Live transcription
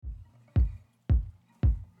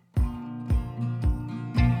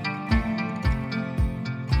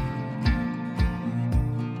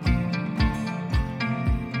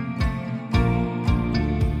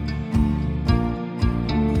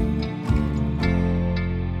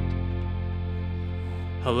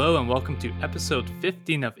Hello and welcome to episode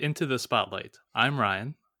 15 of Into the Spotlight. I'm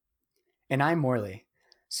Ryan. And I'm Morley.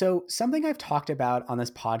 So, something I've talked about on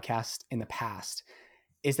this podcast in the past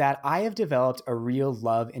is that I have developed a real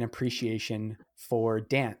love and appreciation for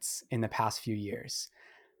dance in the past few years.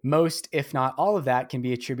 Most, if not all of that, can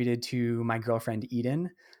be attributed to my girlfriend,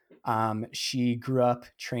 Eden. She grew up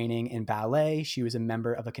training in ballet. She was a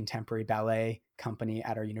member of a contemporary ballet company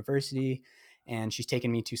at our university, and she's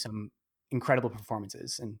taken me to some incredible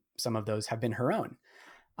performances, and some of those have been her own.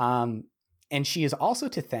 Um, and she is also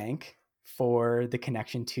to thank for the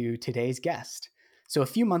connection to today's guest. So a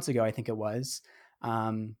few months ago, I think it was,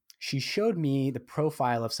 she showed me the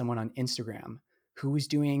profile of someone on Instagram who was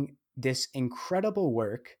doing this incredible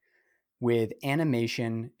work with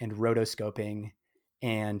animation and rotoscoping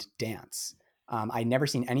and dance. I'd never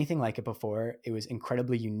seen anything like it before. It was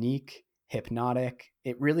incredibly unique, hypnotic.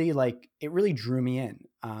 It really drew me in.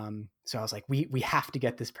 So I was like, we have to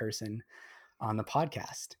get this person on the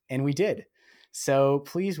podcast, and we did. So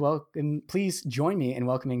please join me in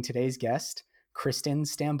welcoming today's guest, Kristen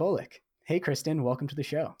Stambolik. Hey, Kristen, welcome to the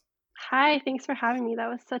show. Hi, thanks for having me. That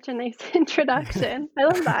was such a nice introduction. I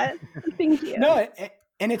love that. Thank you. No,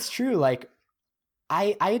 and it's true. Like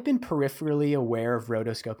I had been peripherally aware of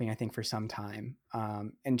rotoscoping, I think, for some time.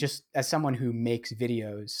 And just as someone who makes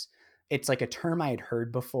videos, it's like a term I had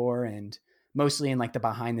heard before, and mostly in like the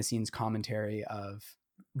behind the scenes commentary of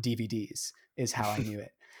DVDs is how I knew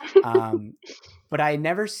it. But I had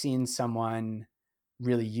never seen someone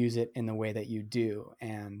really use it in the way that you do.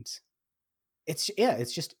 And it's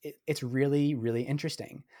really, really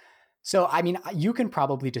interesting. So, I mean, you can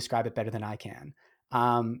probably describe it better than I can.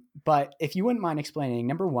 But if you wouldn't mind explaining,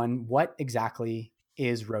 number one, what exactly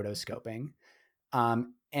is rotoscoping?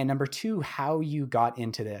 And number two, how you got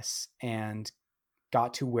into this and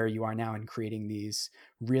got to where you are now in creating these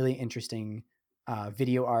really interesting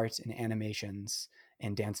video arts and animations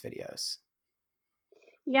and dance videos.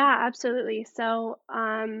 Yeah, absolutely. So,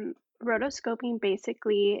 rotoscoping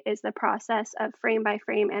basically is the process of frame by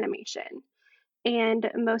frame animation. And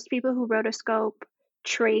most people who rotoscope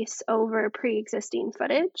trace over pre existing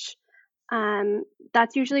footage.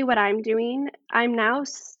 That's usually what I'm doing. I'm now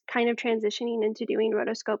kind of transitioning into doing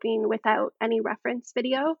rotoscoping without any reference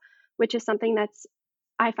video, which is something that's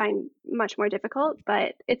I find much more difficult,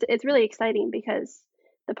 but it's really exciting because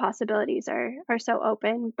the possibilities are so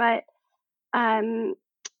open. But um,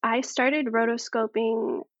 I started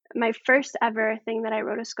rotoscoping. My first ever thing that I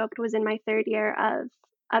rotoscoped was in my third year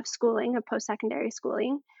of schooling, of post secondary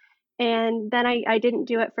schooling. And then I didn't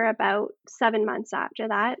do it for about 7 months after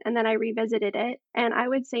that. And then I revisited it. And I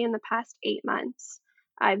would say in the past 8 months,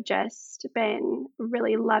 I've just been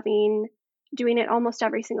really loving doing it almost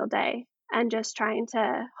every single day and just trying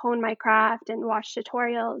to hone my craft and watch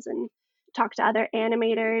tutorials and talk to other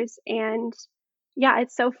animators. And yeah,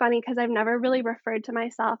 it's so funny because I've never really referred to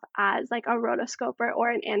myself as like a rotoscoper or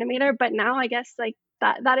an animator, but now I guess like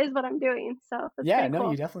that is what I'm doing. So that's Yeah, pretty no,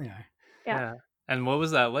 cool. you definitely are. Yeah. Yeah. And what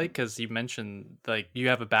was that like? Because you mentioned like you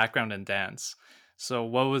have a background in dance. So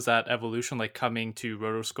what was that evolution like coming to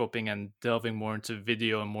rotoscoping and delving more into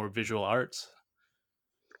video and more visual arts?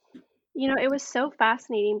 It was so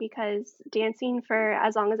fascinating because dancing for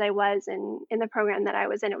as long as I was in the program that I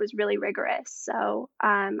was in, it was really rigorous. So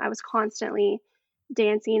I was constantly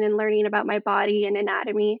dancing and learning about my body and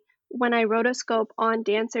anatomy. When I rotoscope on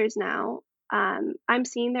dancers now, I'm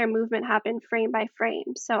seeing their movement happen frame by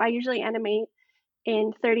frame. So I usually animate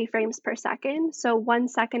in 30 frames per second. So 1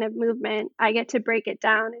 second of movement, I get to break it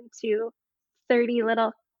down into 30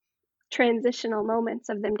 little transitional moments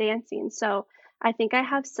of them dancing. So I think I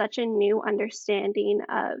have such a new understanding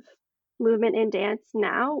of movement in dance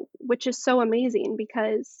now, which is so amazing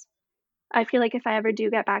because I feel like if I ever do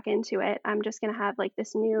get back into it, I'm just going to have like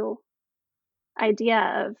this new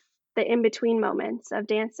idea of the in between moments of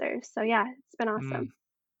dancers. So yeah, it's been awesome.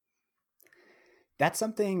 That's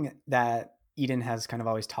something that Eden has kind of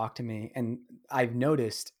always talked to me, and I've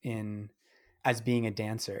noticed in as being a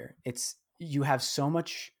dancer, it's you have so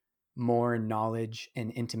much more knowledge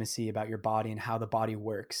and intimacy about your body and how the body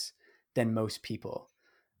works than most people.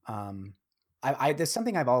 Um, there's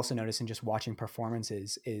something I've also noticed in just watching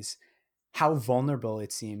performances is how vulnerable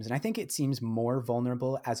it seems, and I think it seems more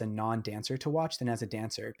vulnerable as a non-dancer to watch than as a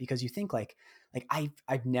dancer, because you think like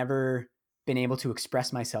I've never been able to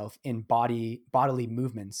express myself in bodily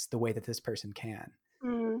movements the way that this person can.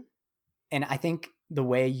 Mm. And I think the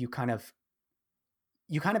way you kind of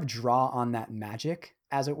draw on that magic,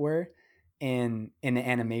 as it were, in the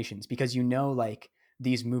animations, because like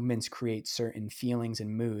these movements create certain feelings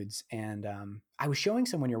and moods. And I was showing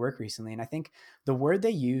someone your work recently, and I think the word they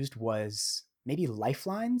used was maybe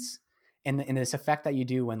lifelines, and this effect that you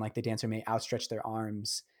do when like the dancer may outstretch their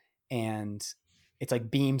arms and it's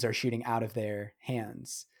like beams are shooting out of their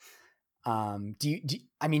hands. I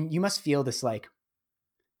mean, you must feel this like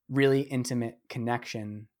really intimate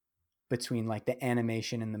connection between like the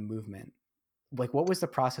animation and the movement. Like, what was the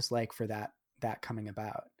process like for that coming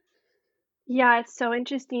about? Yeah, it's so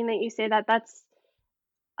interesting that you say that. That's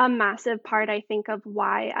a massive part, I think, of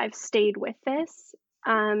why I've stayed with this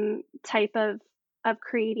type of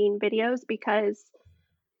creating videos, because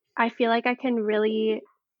I feel like I can really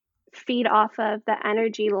feed off of the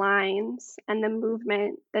energy lines and the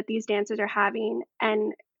movement that these dancers are having,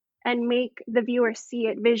 and make the viewer see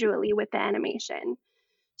it visually with the animation.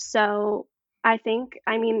 So I think,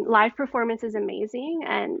 I mean, live performance is amazing,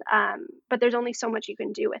 and but there's only so much you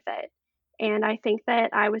can do with it. And I think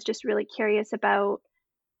that I was just really curious about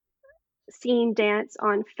seeing dance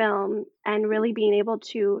on film and really being able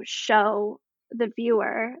to show the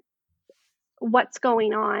viewer what's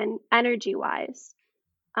going on energy wise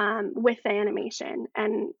with the animation.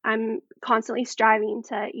 And I'm constantly striving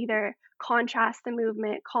to either contrast the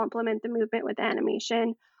movement, complement the movement with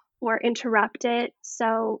animation, or interrupt it.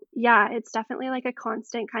 So yeah, it's definitely like a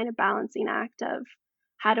constant kind of balancing act of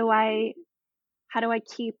how do I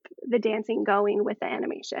keep the dancing going with the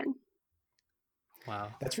animation.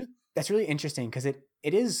 Wow. That's really interesting because it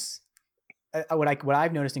is what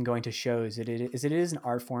I've noticed in going to shows, it is an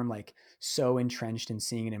art form like so entrenched in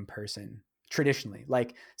seeing it in person traditionally.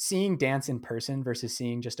 Like seeing dance in person versus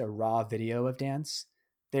seeing just a raw video of dance,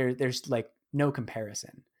 there's like no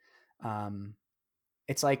comparison. Um,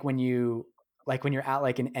 it's like when you're at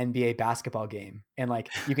like an NBA basketball game and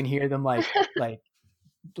like you can hear them like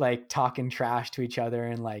talking trash to each other,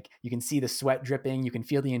 and like you can see the sweat dripping, you can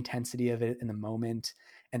feel the intensity of it in the moment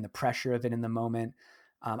and the pressure of it in the moment.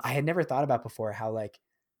 I had never thought about before how like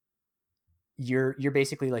you're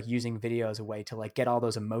basically like using video as a way to like get all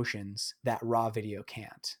those emotions that raw video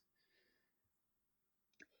can't.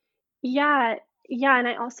 Yeah, yeah, and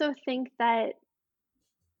I also think that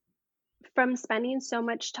from spending so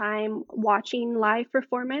much time watching live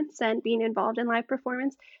performance and being involved in live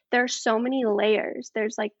performance, there's so many layers.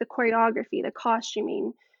 There's like the choreography, the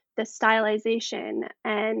costuming, the stylization,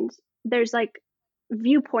 and there's like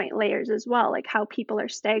viewpoint layers as well, like how people are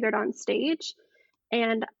staggered on stage.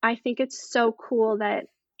 And I think it's so cool that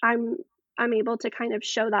I'm I'm able to kind of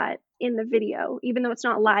show that in the video, even though it's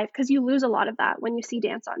not live, because you lose a lot of that when you see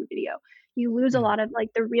dance on video. You lose a Mm. lot of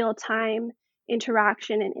like the real time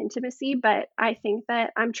interaction and intimacy, but I think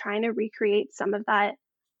that I'm trying to recreate some of that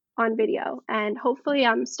on video, and hopefully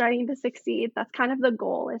I'm starting to succeed. That's kind of the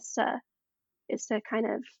goal, is to kind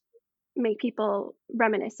of make people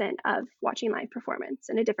reminiscent of watching live performance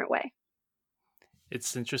in a different way.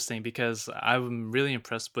 It's interesting because I'm really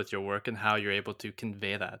impressed with your work and how you're able to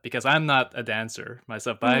convey that. Because I'm not a dancer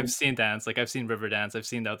myself, but I've Mhm. seen dance, like I've seen river dance, I've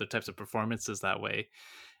seen the other types of performances that way.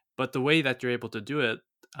 But the way that you're able to do it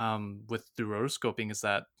with through rotoscoping is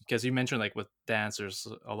that, because you mentioned like with dance, there's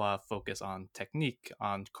a lot of focus on technique,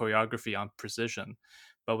 on choreography, on precision.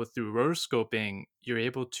 But with through rotoscoping, you're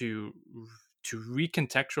able to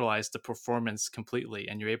recontextualize the performance completely,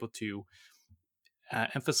 and you're able to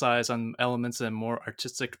emphasize on elements in a more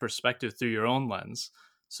artistic perspective through your own lens.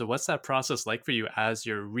 So, what's that process like for you as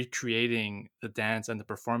you're recreating the dance and the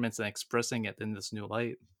performance and expressing it in this new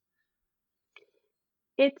light?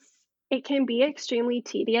 It's it can be extremely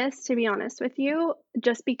tedious, to be honest with you,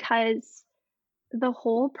 just because the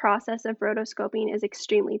whole process of rotoscoping is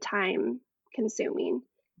extremely time consuming.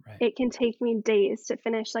 Right. It can take me days to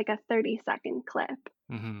finish like a 30-second clip.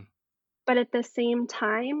 Hmm. But at the same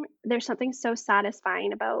time, there's something so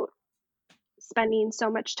satisfying about spending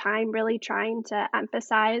so much time really trying to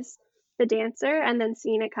emphasize the dancer and then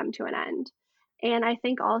seeing it come to an end. And I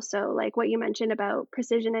think also, like what you mentioned about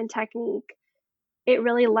precision and technique, it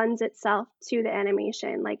really lends itself to the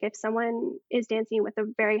animation. Like if someone is dancing with a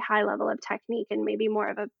very high level of technique and maybe more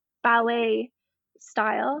of a ballet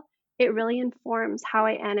style, it really informs how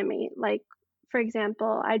I animate. Like, for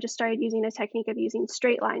example, I just started using a technique of using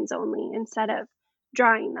straight lines only instead of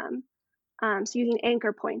drawing them. So using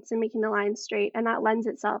anchor points and making the lines straight, and that lends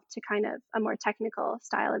itself to kind of a more technical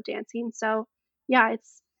style of dancing. So yeah,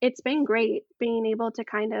 it's been great being able to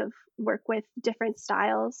kind of work with different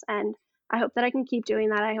styles, and I hope that I can keep doing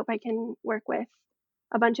that. I hope I can work with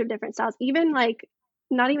a bunch of different styles, even like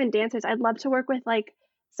not even dancers. I'd love to work with like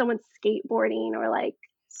someone skateboarding or like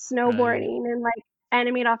Right. snowboarding and like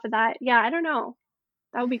animate off of that. Yeah, I don't know.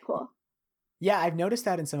 That would be cool. Yeah, I've noticed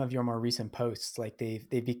that in some of your more recent posts. Like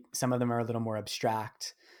some of them are a little more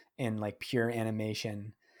abstract and like pure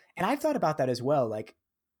animation. And I've thought about that as well. Like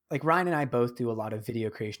like Ryan and I both do a lot of video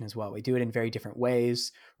creation as well. We do it in very different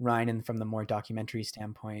ways. Ryan from the more documentary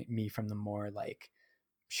standpoint, me from the more like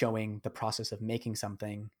showing the process of making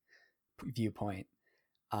something viewpoint.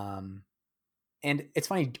 And it's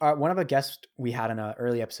funny, one of the guests we had in an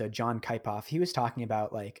early episode, John Kipoff, he was talking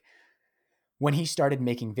about like when he started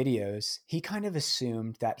making videos, he kind of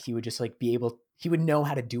assumed that he would just like he would know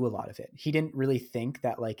how to do a lot of it. He didn't really think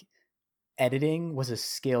that like editing was a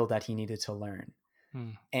skill that he needed to learn.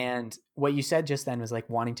 And what you said just then was like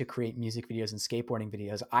wanting to create music videos and skateboarding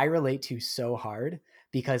videos. I relate to so hard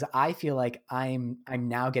because I feel like I'm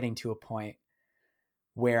now getting to a point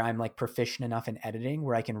where I'm like proficient enough in editing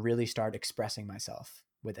where I can really start expressing myself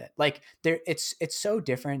with it. Like it's so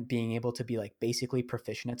different being able to be like basically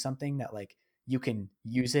proficient at something that like you can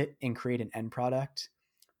use it and create an end product.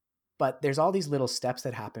 But there's all these little steps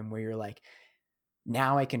that happen where you're like,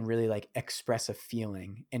 now I can really like express a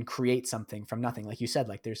feeling and create something from nothing. Like you said,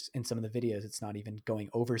 like there's in some of the videos, it's not even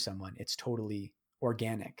going over someone. It's totally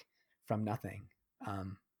organic from nothing.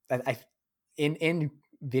 In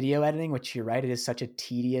video editing, which you're right, it is such a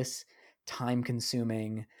tedious, time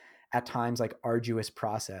consuming, at times like arduous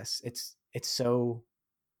process. It's so,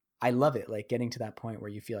 I love it. Like getting to that point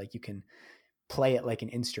where you feel like you can play it like an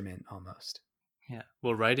instrument almost. Yeah.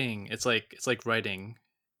 Well, writing, it's like writing.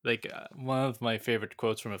 Like one of my favorite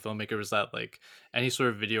quotes from a filmmaker is that like any sort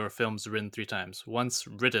of video or film is written 3 times. Once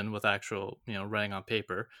written with actual, writing on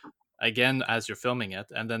paper, again as you're filming it,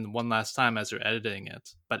 and then one last time as you're editing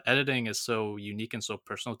it. But editing is so unique and so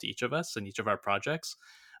personal to each of us and each of our projects.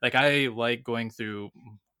 Like I like going through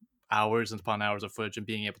hours upon hours of footage and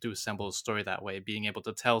being able to assemble a story that way, being able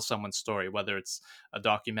to tell someone's story, whether it's a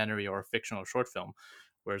documentary or a fictional short film.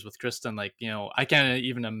 Whereas with Kristen, like, I can't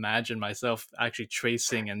even imagine myself actually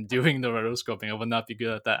tracing and doing the rotoscoping. I would not be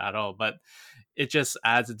good at that at all. But it just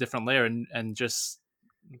adds a different layer. And just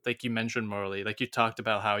like you mentioned, Morley, like you talked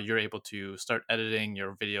about how you're able to start editing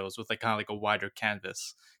your videos with like kind of like a wider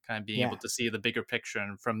canvas, kind of being able to see the bigger picture.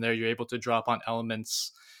 And from there, you're able to drop on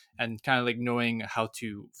elements and kind of like knowing how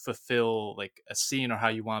to fulfill like a scene or how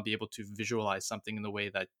you want to be able to visualize something in the way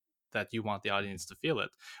that you want the audience to feel it.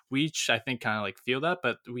 We each, I think, kind of like feel that,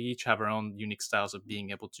 but we each have our own unique styles of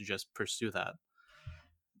being able to just pursue that.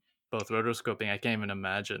 Both rotoscoping, I can't even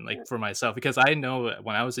imagine, like for myself, because I know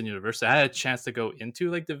when I was in university, I had a chance to go into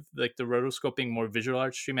like the rotoscoping more visual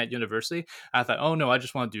arts stream at university. I thought, oh no, I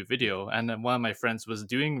just want to do video. And then one of my friends was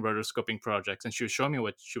doing rotoscoping projects, and she was showing me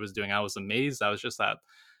what she was doing. I was amazed. I was just that,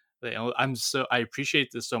 I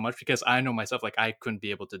appreciate this so much because I know myself, like I couldn't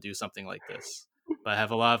be able to do something like this. But I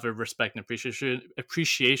have a lot of respect and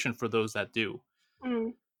appreciation for those that do.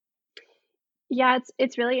 Mm. Yeah,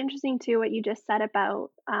 it's really interesting too what you just said about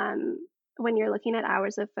when you're looking at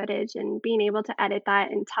hours of footage and being able to edit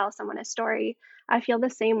that and tell someone a story. I feel the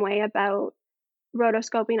same way about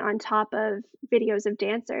rotoscoping on top of videos of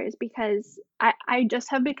dancers because I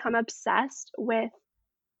just have become obsessed with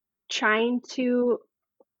trying to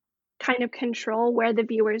kind of control where the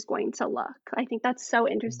viewer is going to look. I think that's so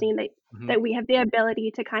interesting that we have the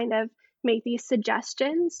ability to kind of make these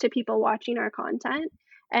suggestions to people watching our content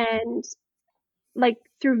and like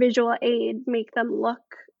through visual aid make them look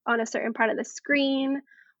on a certain part of the screen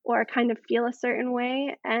or kind of feel a certain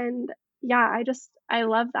way. And yeah, I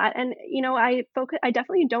love that. And I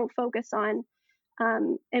definitely don't focus on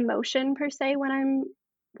emotion per se when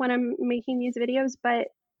I'm making these videos, but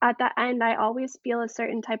at the end I always feel a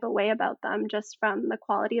certain type of way about them just from the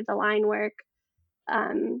quality of the line work,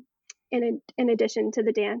 in addition to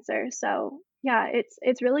the dancer. So yeah,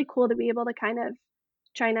 it's really cool to be able to kind of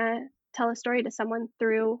try to tell a story to someone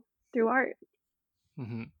through art.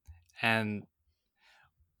 Mm-hmm. And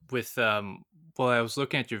with well, I was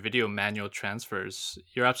looking at your video manual transfers.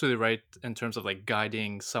 You're absolutely right in terms of like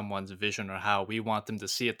guiding someone's vision or how we want them to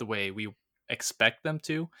see it the way we expect them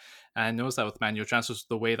to. And I noticed that with manual transfers,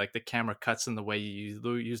 the way like the camera cuts and the way you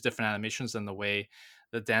use different animations and the way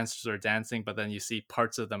the dancers are dancing, but then you see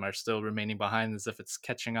parts of them are still remaining behind as if it's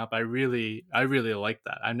catching up. I really like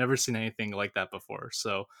that. I've never seen anything like that before.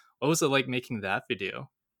 So what was it like making that video?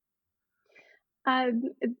 Um,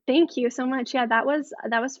 Thank you so much. Yeah, that was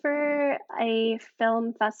for a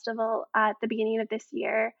film festival at the beginning of this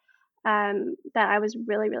year, that I was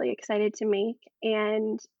really really excited to make,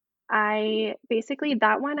 and I basically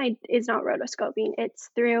that one I is not rotoscoping. It's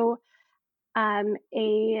through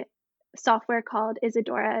a software called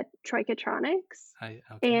Isadora Trichotronics, Okay.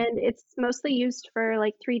 and it's mostly used for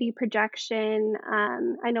like 3D projection.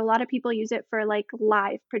 I know a lot of people use it for like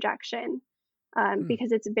live projection,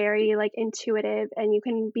 because it's very like intuitive and you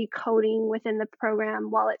can be coding within the program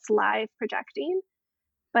while it's live projecting.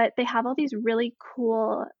 but they have all these really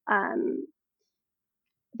cool,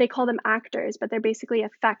 they call them actors, but they're basically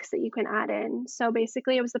effects that you can add in. So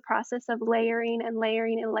basically, it was the process of layering and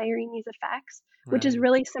layering and layering these effects, which is Right.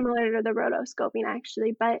 really similar to the rotoscoping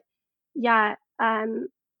actually. But yeah,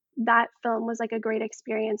 that film was like a great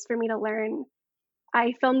experience for me to learn.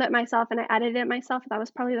 I filmed it myself and I edited it myself. That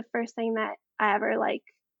was probably the first thing that I ever like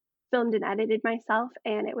filmed and edited myself,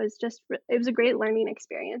 and it was just it was a great learning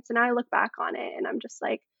experience. And I look back on it and I'm just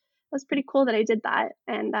like, it was pretty cool that I did that,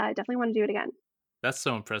 and I definitely want to do it again. That's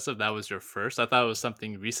so impressive. That was your first. I thought it was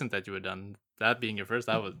something recent that you had done. That being your first,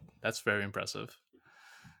 that's very impressive.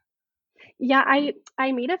 Yeah,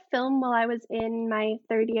 I made a film while I was in my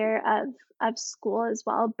 3rd year of school as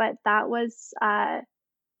well, but that was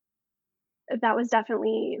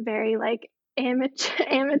definitely very, like, amateur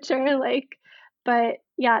amateur, like, but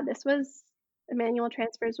yeah, this was Manual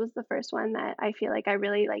Transfers was the first one that I feel like I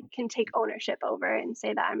really, like, can take ownership over and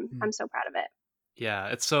say that I'm so proud of it. Yeah,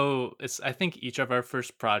 it's I think each of our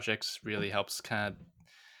first projects really helps kind of,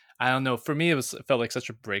 I don't know, for me it felt like such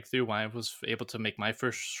a breakthrough when I was able to make my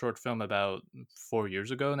first short film about 4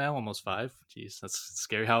 years ago now, almost five. Jeez, that's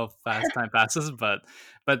scary how fast time passes. But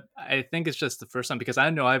I think it's just the first time because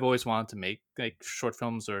I know I've always wanted to make like short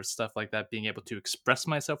films or stuff like that, being able to express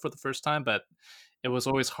myself for the first time, but it was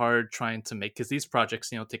always hard trying to make because these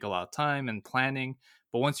projects, take a lot of time and planning.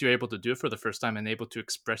 But once you're able to do it for the first time and able to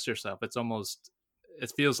express yourself,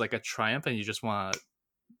 it feels like a triumph, and you just want to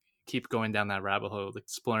keep going down that rabbit hole,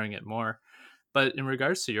 exploring it more. But in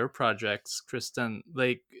regards to your projects, Kristen,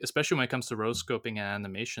 like especially when it comes to rotoscoping and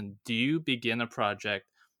animation, do you begin a project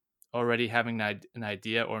already having an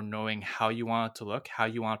idea or knowing how you want it to look, how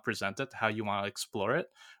you want to present it, how you want to explore it,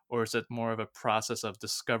 or is it more of a process of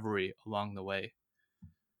discovery along the way?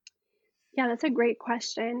 Yeah, that's a great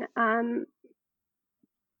question.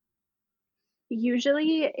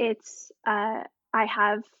 Usually it's I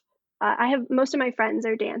have most of my friends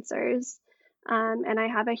are dancers, and I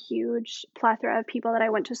have a huge plethora of people that I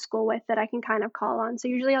went to school with that I can kind of call on. So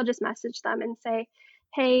usually I'll just message them and say,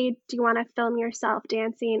 "Hey, do you want to film yourself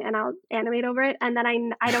dancing?" And I'll animate over it. And then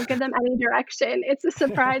I don't give them any direction. It's a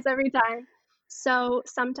surprise every time. So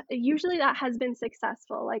usually that has been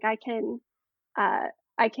successful. Like uh,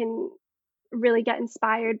 I can really get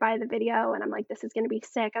inspired by the video and I'm like, this is going to be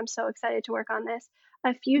sick. I'm so excited to work on this.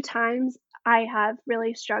 A few times I have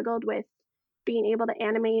really struggled with being able to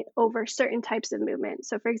animate over certain types of movement.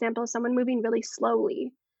 So, for example, someone moving really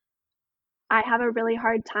slowly, I have a really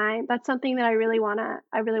hard time. That's something that I really wanna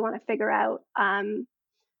figure out.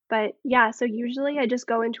 But yeah, so usually I just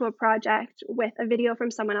go into a project with a video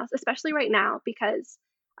from someone else, especially right now, because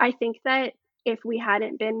I think that if we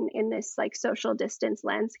hadn't been in this like social distance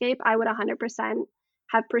landscape, I would 100%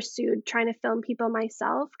 have pursued trying to film people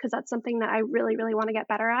myself because that's something that I really, really want to get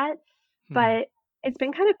better at. Hmm. But it's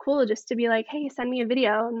been kind of cool just to be like, hey, send me a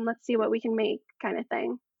video and let's see what we can make kind of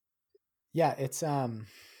thing. Yeah, it's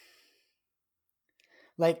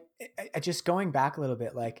like just going back a little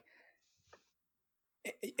bit, like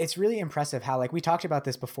it's really impressive how like we talked about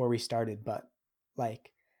this before we started, but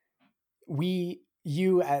like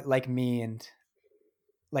you like me and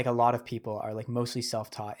like a lot of people are like mostly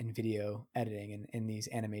self-taught in video editing and in these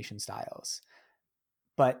animation styles.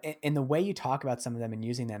 But in the way you talk about some of them and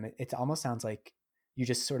using them, it almost sounds like you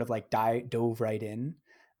just sort of like dove right in.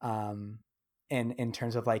 Um, and in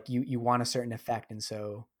terms of like you want a certain effect, and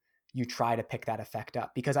so you try to pick that effect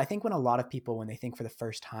up. Because I think when a lot of people, when they think for the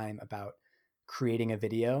first time about creating a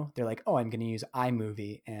video, they're like, oh, I'm going to use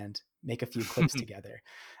iMovie and make a few clips together.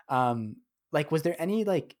 Um, like, was there any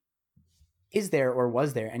like, is there or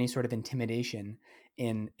was there any sort of intimidation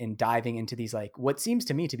in diving into these like what seems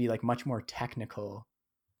to me to be like much more technical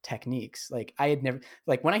techniques? Like I had never,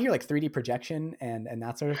 like when I hear like 3D projection and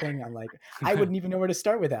that sort of thing, I'm like, I wouldn't even know where to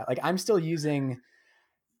start with that. Like I'm still using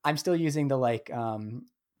the like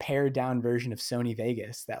pared down version of Sony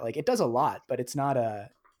Vegas that like it does a lot, but it's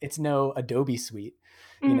no Adobe suite,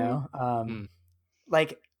 you Mhm. know? Hmm.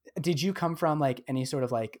 Like did you come from like any sort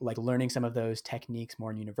of like learning some of those techniques more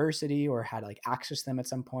in university, or had like access to them at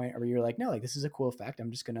some point, or you're like, no, like this is a cool effect, I'm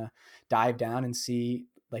just gonna dive down and see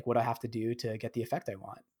like what I have to do to get the effect I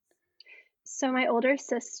want? So my older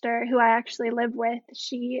sister, who I actually live with,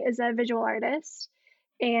 she is a visual artist,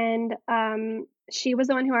 and she was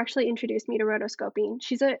the one who actually introduced me to rotoscoping.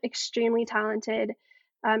 She's an extremely talented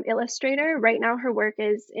illustrator. Right now, her work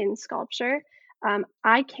is in sculpture.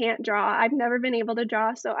 I can't draw. I've never been able to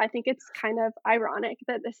draw, so I think it's kind of ironic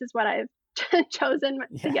that this is what I've chosen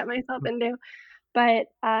to Yeah. get myself into. But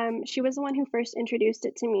she was the one who first introduced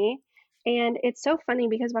it to me, and it's so funny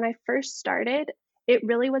because when I first started, it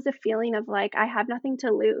really was a feeling of like, I have nothing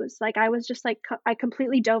to lose. Like, I was just like, I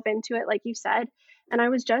completely dove into it, like you said. And I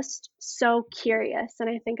was just so curious. And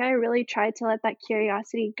I think I really tried to let that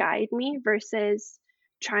curiosity guide me versus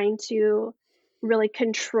trying to really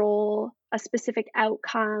control a specific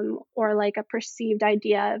outcome or like a perceived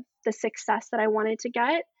idea of the success that I wanted to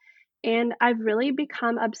get. And I've really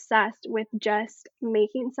become obsessed with just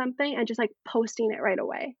making something and just like posting it right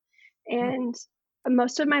away. Hmm. And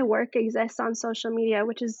most of my work exists on social media,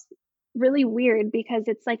 which is really weird because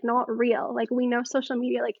it's like not real. Like we know social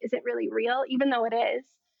media like isn't really real, even though it is.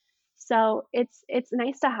 So it's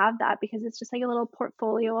nice to have that because it's just like a little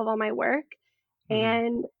portfolio of all my work. Mm-hmm.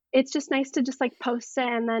 And it's just nice to just like post it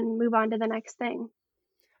and then move on to the next thing.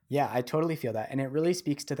 Yeah, I totally feel that. And it really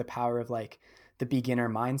speaks to the power of like the beginner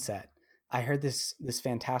mindset. I heard this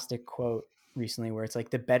fantastic quote recently where it's like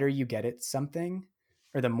the better you get at something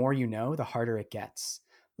or the more you know, the harder it gets.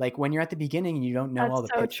 Like when you're at the beginning and you don't know all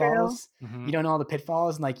That's the so true. pitfalls, Mm-hmm. you don't know all the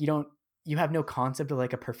pitfalls and like you have no concept of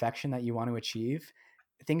like a perfection that you want to achieve.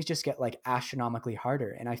 Things just get like astronomically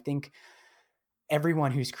harder. And I think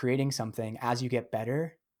everyone who's creating something, as you get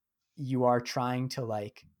better, you are trying to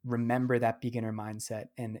like remember that beginner mindset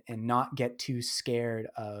and not get too scared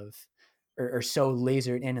of or so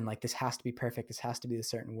lasered in and like this has to be perfect, this has to be a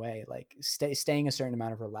certain way, like staying a certain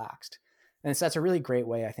amount of relaxed. And so that's a really great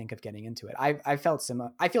way I think of getting into it. I felt similar.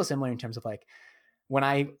 I feel similar in terms of like when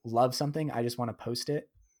I love something, I just want to post it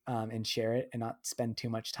and share it and not spend too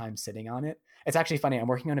much time sitting on it. It's actually funny. I'm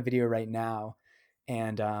working on a video right now,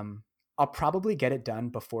 and I'll probably get it done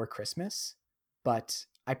before Christmas, but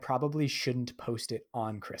I probably shouldn't post it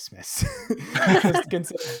on Christmas. Just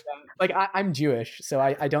consider that. Like I'm Jewish, so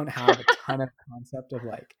I don't have a ton of concept of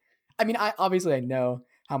like. I mean, I obviously I know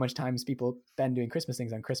how much times people spend doing Christmas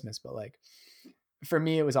things on Christmas, but like for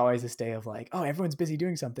me, it was always this day of like, oh, everyone's busy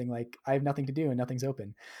doing something. Like I have nothing to do and nothing's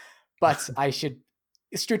open. But I should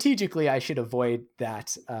strategically, I should avoid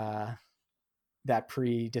that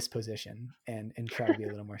predisposition and try to be a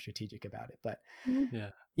little more strategic about it. But Yeah.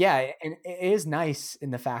 yeah, and it is nice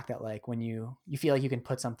in the fact that like when you feel like you can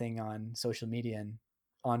put something on social media and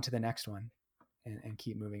on to the next one and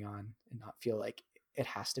keep moving on and not feel like it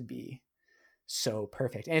has to be so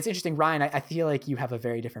perfect. And it's interesting, Ryan, I feel like you have a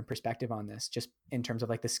very different perspective on this just in terms of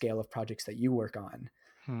like the scale of projects that you work on,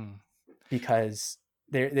 Hmm. because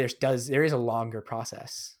there is a longer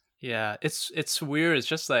process. Yeah, it's weird. It's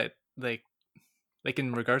just like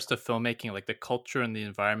in regards to filmmaking, like the culture and the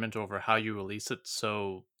environment over how you release it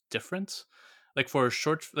so different. Like for a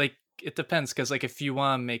short, like it depends because like if you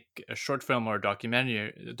want to make a short film or a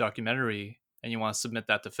documentary and you want to submit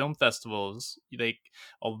that to film festivals, like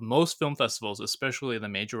most film festivals, especially the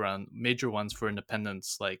major ones for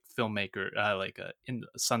independents like filmmaker, in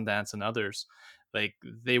Sundance and others, like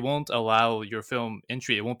they won't allow your film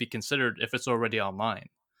entry. It won't be considered if it's already online.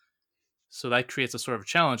 So that creates a sort of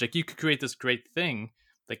challenge. Like you could create this great thing,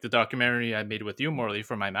 like the documentary I made with you, Morley,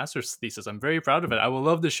 for my master's thesis. I'm very proud of it. I would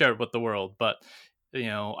love to share it with the world, but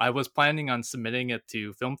I was planning on submitting it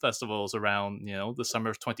to film festivals around, the summer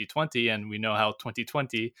of 2020, and we know how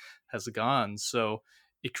 2020 has gone. So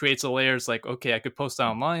it creates a layers like, okay, I could post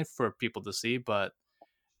online for people to see, but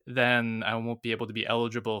then I won't be able to be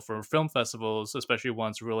eligible for film festivals, especially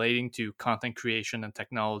ones relating to content creation and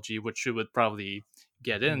technology, which you would probably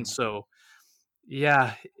get in. So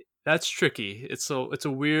yeah, that's tricky. It's a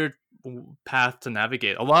weird path to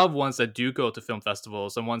navigate. A lot of ones that do go to film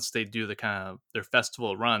festivals, and once they do the kind of their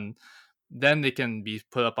festival run, then they can be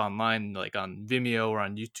put up online, like on Vimeo or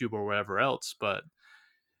on YouTube or wherever else. But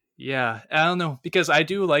yeah, I don't know, because I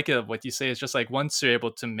do like it. What you say is just like once you're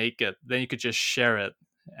able to make it, then you could just share it,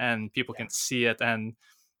 and people Yeah. can see it, and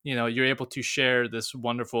you're able to share this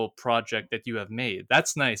wonderful project that you have made.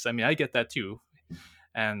 That's nice. I mean, I get that too,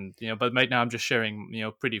 and but right now I'm just sharing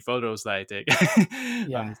pretty photos that I take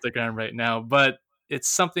Yeah. on Instagram right now. But it's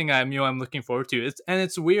something I'm looking forward to.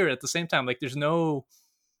 It's weird at the same time. Like there's no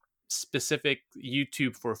specific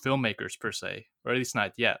YouTube for filmmakers per se, or at least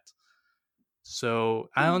not yet. So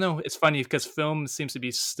I don't know. It's funny because film seems to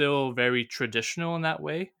be still very traditional in that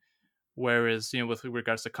way, whereas with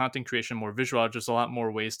regards to content creation, more visual, there's a lot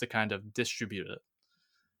more ways to kind of distribute it.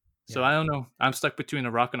 So Yeah. I don't know. I'm stuck between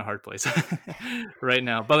a rock and a hard place right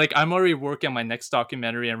now. But like I'm already working on my next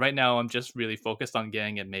documentary, and right now I'm just really focused on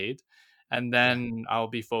getting it made. And Yeah. then I'll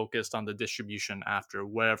be focused on the distribution after,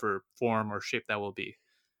 whatever form or shape that will be.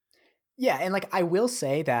 Yeah, and like I will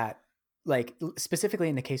say that like specifically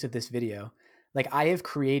in the case of this video, like I have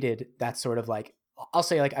created that sort of like I'll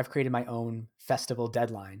say like I've created my own festival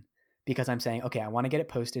deadline because I'm saying, okay, I want to get it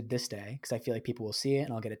posted this day because I feel like people will see it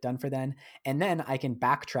and I'll get it done for then. And then I can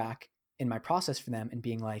backtrack in my process for them and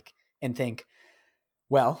being like, and think,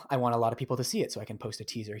 well, I want a lot of people to see it, so I can post a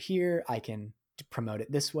teaser here, I can promote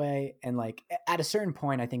it this way. And like at a certain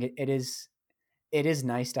point, I think it is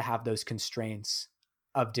nice to have those constraints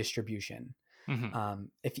of distribution,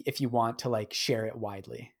 if you want to like share it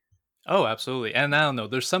widely. Oh, absolutely. And I don't know,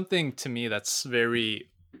 there's something to me that's very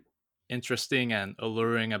interesting and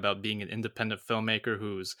alluring about being an independent filmmaker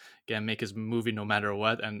who's gonna make his movie no matter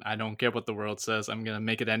what, and I don't care what the world says, I'm gonna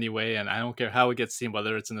make it anyway, and I don't care how it gets seen,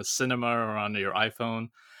 whether it's in a cinema or on your iPhone.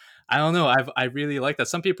 I don't know, I really like that.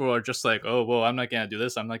 Some people are just like, oh well, I'm not gonna do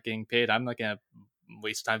this, I'm not getting paid, I'm not gonna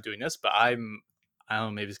waste time doing this, but I don't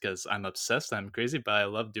know, maybe it's because I'm obsessed, I'm crazy, but I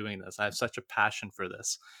love doing this. I have such a passion for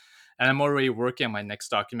this. And I'm already working on my next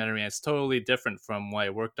documentary, and it's totally different from what I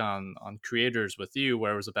worked on Creators with you,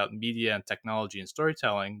 where it was about media and technology and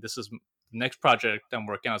storytelling. This is the next project I'm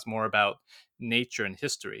working on is more about nature and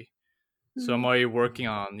history. So I'm already working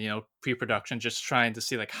on, pre-production, just trying to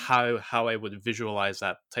see like how I would visualize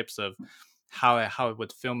that, types of how I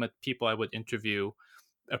would film it, people I would interview,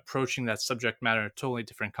 approaching that subject matter in a totally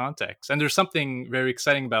different context. And there's something very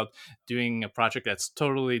exciting about doing a project that's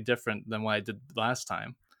totally different than what I did last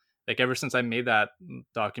time. Like ever since I made that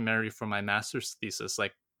documentary for my master's thesis,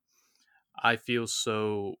 like I feel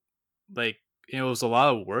so like, it was a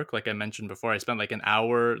lot of work. Like I mentioned before, I spent like an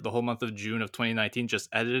hour the whole month of June of 2019 just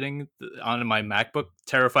editing on my MacBook,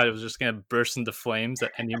 terrified it was just going to burst into flames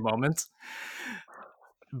at any moment.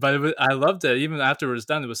 But I loved it. Even after it was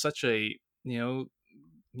done, it was such a,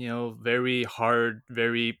 very hard,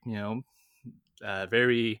 very,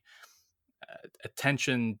 very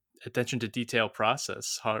attention to detail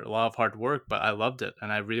process, a lot of hard work, but I loved it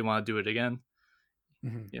and I really want to do it again.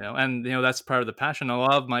 And that's part of the passion. A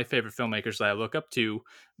lot of my favorite filmmakers that I look up to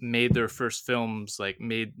made their first films, like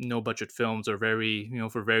made no budget films, or very,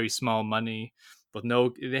 for very small money, but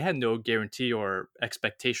they had no guarantee or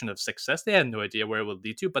expectation of success. They had no idea where it would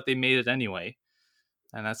lead to, but they made it anyway.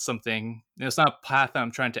 And that's something, it's not a path that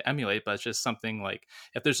I'm trying to emulate, but it's just something like,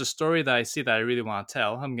 if there's a story that I see that I really want to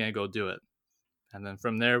tell, I'm going to go do it. And then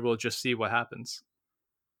from there, we'll just see what happens.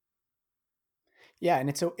 Yeah. And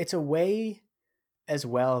it's a way as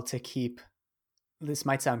well to keep, this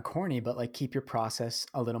might sound corny, but like keep your process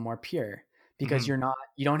a little more pure, because you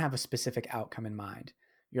don't have a specific outcome in mind.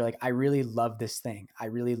 You're like, I really love this thing. I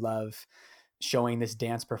really love showing this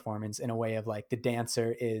dance performance in a way of like the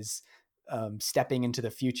dancer is stepping into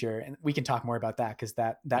the future. And we can talk more about that, because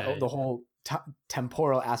the whole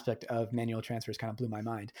temporal aspect of manual transfers kind of blew my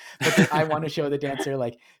mind. But I want to show the dancer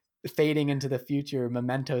like fading into the future,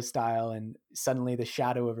 Memento style, and suddenly the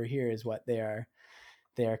shadow over here is what they are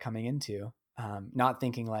coming into. Not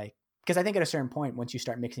thinking like, because I think at a certain point, once you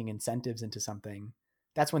start mixing incentives into something,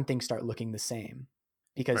 that's when things start looking the same,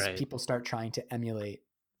 because people start trying to emulate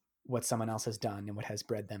what someone else has done and what has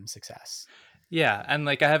bred them success. Yeah, and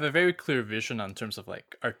like I have a very clear vision on terms of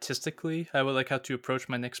like artistically, I would like how to approach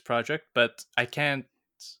my next project, but I can't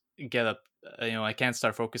get up. I can't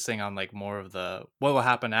start focusing on like more of the what will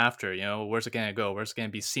happen after. Where's it gonna go? Where's it gonna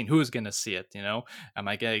be seen? Who's gonna see it? Am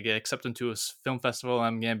I gonna get accepted into a film festival?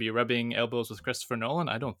 I'm gonna be rubbing elbows with Christopher Nolan?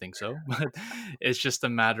 I don't think so. But it's just a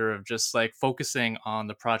matter of just like focusing on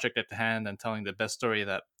the project at hand and telling the best story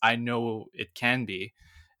that I know it can be,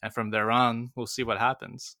 and from there on, we'll see what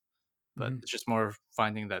happens. But it's just more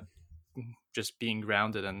finding that, just being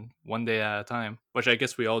grounded and one day at a time, which I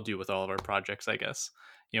guess we all do with all of our projects, I guess.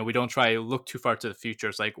 We don't try to look too far to the future.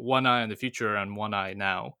 It's like one eye on the future and one eye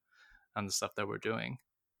now on the stuff that we're doing.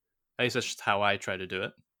 At least that's just how I try to do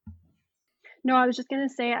it. No, I was just gonna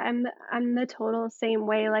say I'm the total same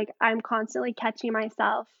way. Like I'm constantly catching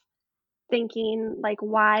myself thinking like,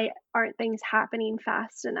 why aren't things happening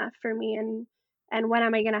fast enough for me, and when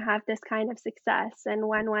am I gonna have this kind of success, and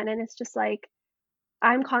when, and it's just like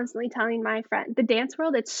I'm constantly telling my friend, the dance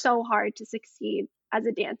world, it's so hard to succeed as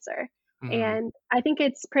a dancer. And I think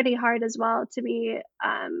it's pretty hard as well to be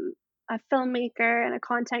a filmmaker and a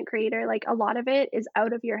content creator. Like a lot of it is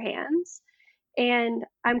out of your hands. And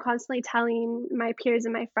I'm constantly telling my peers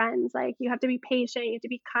and my friends, like, you have to be patient, you have to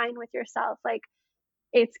be kind with yourself. Like,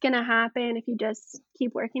 it's going to happen if you just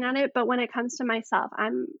keep working on it. But when it comes to myself,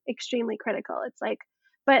 I'm extremely critical. It's like,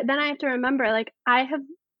 but then I have to remember, like, I have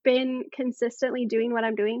been consistently doing what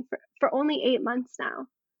I'm doing for only 8 months now,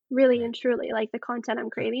 really and truly, like the content I'm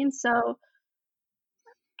creating. So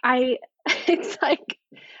I, it's like,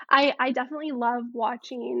 I definitely love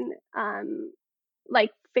watching,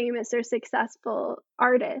 like famous or successful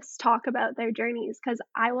artists talk about their journeys, because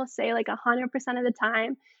I will say like 100% of the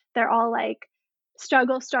time they're all like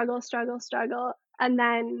struggle, struggle, struggle, struggle, and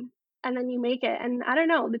then you make it. And I don't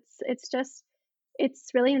know, it's just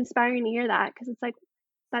it's really inspiring to hear that, because it's like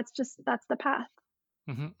that's the path.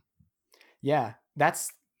 Mm-hmm. Yeah,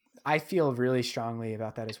 I feel really strongly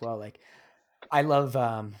about that as well. Like, I love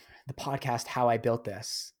the podcast How I Built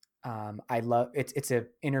This. I love it's a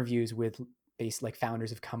interviews with like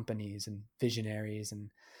founders of companies and visionaries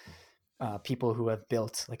and people who have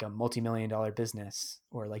built like a multi-million-dollar business,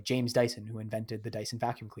 or like James Dyson, who invented the Dyson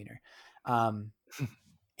vacuum cleaner.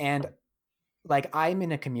 And like, I'm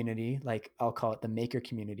in a community, like I'll call it the maker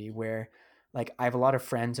community, where like I have a lot of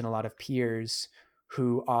friends and a lot of peers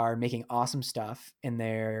who are making awesome stuff, and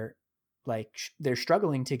they're like they're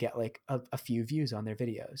struggling to get like a few views on their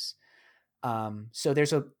videos. So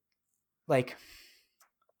there's a like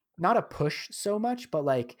not a push so much, but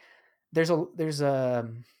like there's a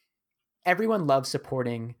everyone loves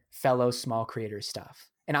supporting fellow small creators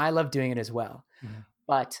stuff, and I love doing it as well. Mm-hmm.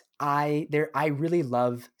 But I really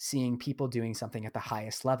love seeing people doing something at the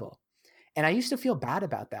highest level. And I used to feel bad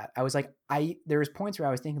about that. I was like, there was points where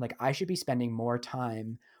I was thinking like I should be spending more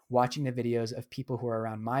time watching the videos of people who are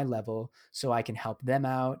around my level so I can help them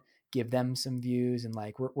out, give them some views, and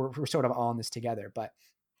like we're sort of all in this together. But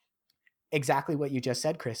exactly what you just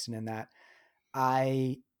said, Kristen, in that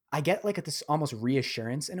I I get like this almost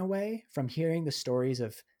reassurance in a way from hearing the stories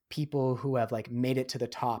of people who have like made it to the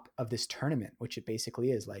top of this tournament, which it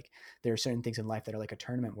basically is. Like, there are certain things in life that are like a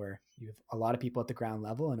tournament where you have a lot of people at the ground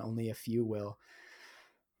level and only a few will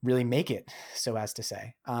really make it, so as to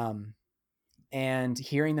say. And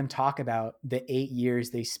hearing them talk about the 8 years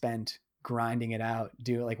they spent grinding it out,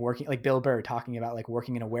 do like working, like Bill Burr talking about like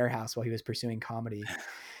working in a warehouse while he was pursuing comedy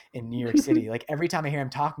in New York City. Like, every time I hear him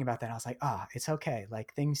talking about that, I was like, it's okay.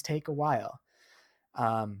 Like, things take a while.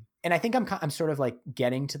 And I think I'm sort of like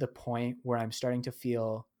getting to the point where I'm starting to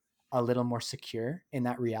feel a little more secure in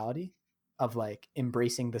that reality of like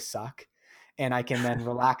embracing the suck, and I can then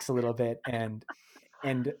relax a little bit and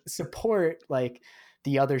support like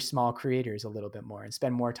the other small creators a little bit more and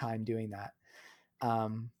spend more time doing that.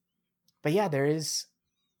 But yeah,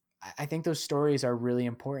 I think those stories are really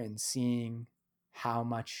important, seeing how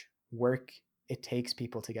much work it takes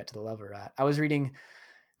people to get to the level we're at. I was reading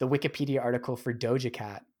the Wikipedia article for Doja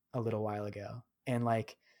Cat a little while ago, and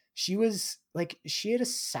like she had a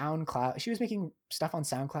SoundCloud. She was making stuff on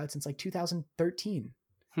SoundCloud since like 2013,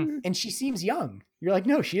 Hmm. and she seems young. You're like,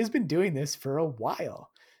 no, she has been doing this for a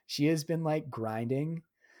while. She has been like grinding.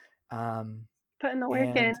 Putting the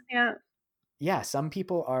work in. And Yeah. yeah, some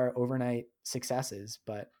people are overnight successes,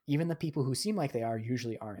 but even the people who seem like they are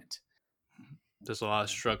usually aren't. There's a lot of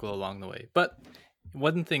struggle along the way. But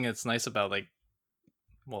one thing that's nice about like,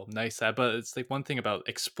 well, nice that, but it's like one thing about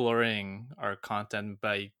exploring our content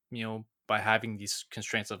by, by having these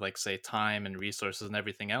constraints of like, say, time and resources and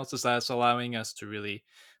everything else, is that it's allowing us to really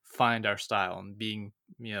find our style and being,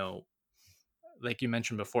 like you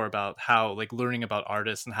mentioned before about how like learning about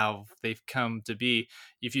artists and how they've come to be.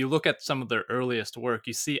 If you look at some of their earliest work,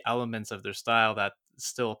 you see elements of their style that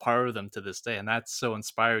still a part of them to this day, and that's so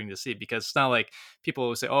inspiring to see, because it's not like people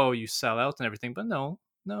will say, oh, you sell out and everything, but no,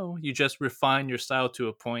 you just refine your style to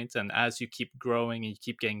a point, and as you keep growing and you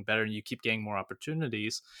keep getting better and you keep getting more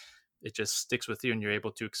opportunities, it just sticks with you and you're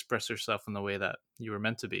able to express yourself in the way that you were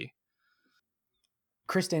meant to be.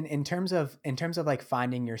 Kristen, in terms of like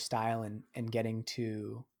finding your style and getting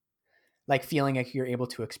to like feeling like you're able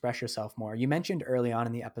to express yourself more. You mentioned early on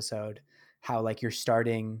in the episode how like you're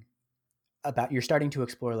starting to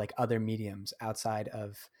explore like other mediums outside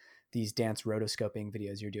of these dance rotoscoping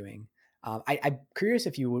videos you're doing. I'm curious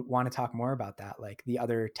if you would want to talk more about that, like the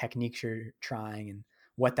other techniques you're trying and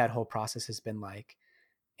what that whole process has been like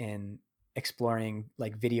in exploring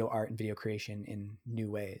like video art and video creation in new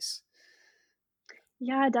ways.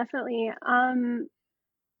 Yeah, definitely.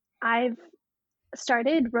 I've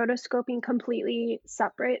started rotoscoping completely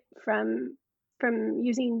separate from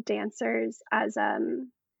using dancers as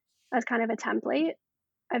kind of a template.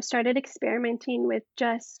 I've started experimenting with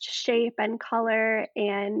just shape and color,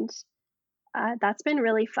 and that's been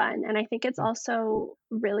really fun. And I think it's also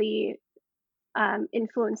really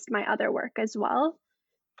influenced my other work as well.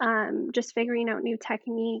 Just figuring out new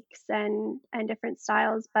techniques and different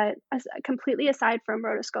styles. But completely aside from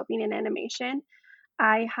rotoscoping and animation,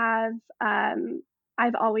 I have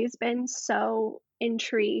I've always been so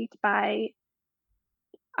intrigued by,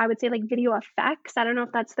 I would say, like video effects. I don't know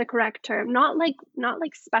if that's the correct term. Not like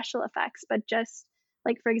special effects, but just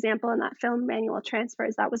like, for example, in that film Manual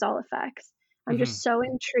Transfers, that was all effects. I'm Mm-hmm. just so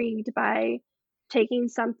intrigued by taking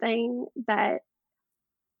something that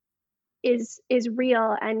is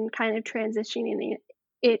real and kind of transitioning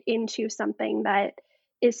it into something that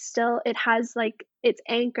it has like its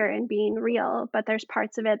anchor in being real, but there's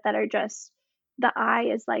parts of it that are just the eye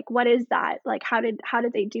is like, what is that? Like, how did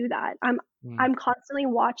they do that? Mm. I'm constantly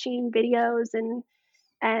watching videos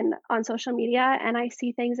and on social media, and I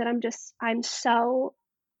see things that I'm so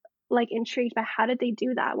like intrigued by how did they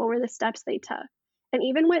do that? What were the steps they took? And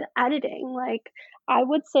even with editing, like I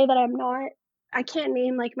would say that I can't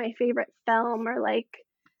name like my favorite film, or like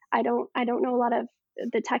I don't know a lot of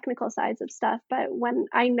the technical sides of stuff, but when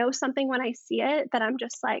I know something when I see it, that I'm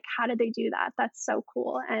just like, how did they do that? That's so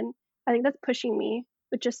cool. And I think that's pushing me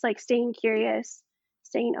with just like staying curious,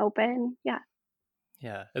 staying open. Yeah.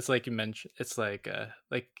 Yeah, it's like you mentioned. It's like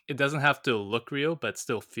it doesn't have to look real, but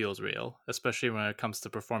still feels real. Especially when it comes to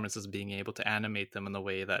performances, being able to animate them in the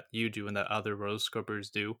way that you do and that other rotoscopers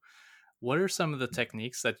do. What are some of the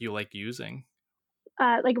techniques that you like using?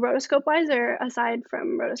 Like rotoscope wise, or aside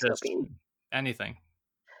from Just rotoscoping? anything.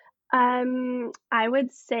 I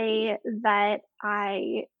would say that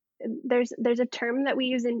there's a term that we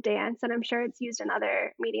use in dance, and I'm sure it's used in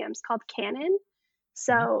other mediums, called canon. Mhm.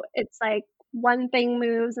 So it's like one thing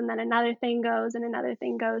moves and then another thing goes and another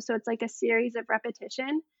thing goes. So it's like a series of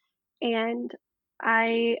repetition. And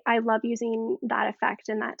I love using that effect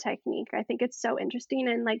and that technique. I think it's so interesting,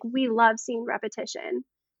 and like we love seeing repetition.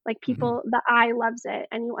 Like Mhm. people, the eye loves it,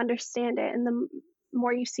 and you understand it, and the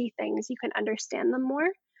more you see things, you can understand them more.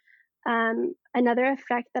 Another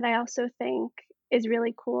effect that I also think is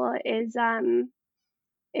really cool is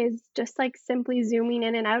just like simply zooming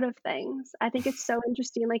in and out of things. I think it's so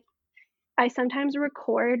interesting. Like I sometimes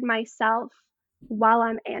record myself while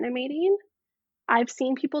I'm animating. I've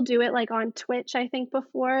seen people do it like on Twitch, I think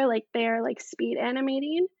before, like they're like speed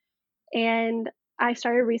animating. And I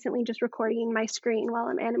started recently just recording my screen while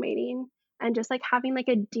I'm animating, and just like having like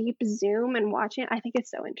a deep zoom and watching it. I think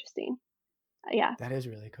it's so interesting. Yeah. That is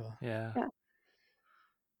really cool. Yeah. Yeah.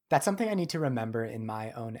 That's something I need to remember in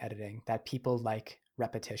my own editing, that people like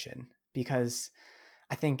repetition, because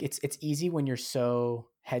I think it's easy when you're so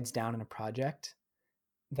heads down in a project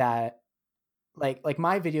that like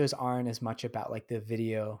my videos aren't as much about like the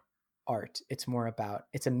video art. It's more about,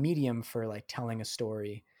 it's a medium for like telling a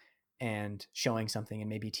story and showing something and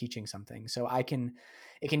maybe teaching something. So it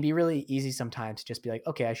can be really easy sometimes to just be like,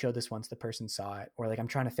 okay, I showed this once, the person saw it, or like I'm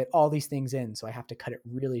trying to fit all these things in, so I have to cut it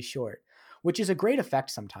really short, which is a great effect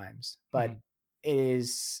sometimes, but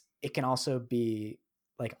Mhm. it can also be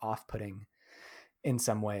like off-putting in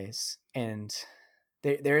some ways. And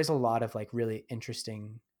there is a lot of like really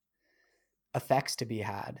interesting effects to be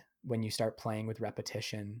had when you start playing with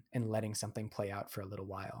repetition and letting something play out for a little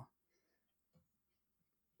while.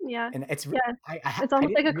 Yeah. And it's Yeah. It's I almost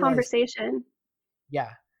didn't like a realize. conversation.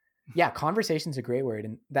 Yeah, yeah, conversation's a great word,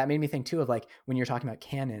 and that made me think too of like when you're talking about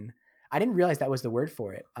canon. I didn't realize that was the word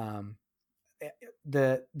for it.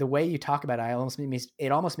 The way you talk about it,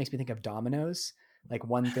 it almost makes me think of dominoes, like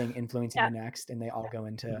one thing influencing Yeah. the next, and they all go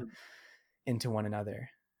into one another.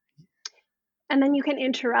 And then you can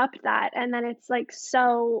interrupt that, and then it's like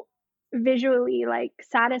so visually like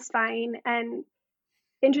satisfying and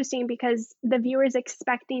interesting, because the viewer's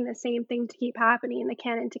expecting the same thing to keep happening, the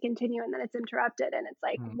canon to continue, and then it's interrupted, and it's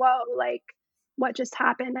like, Mm. whoa, like what just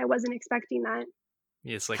happened? I wasn't expecting that.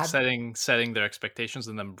 It's like Have setting their expectations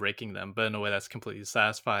and then breaking them, but in a way that's completely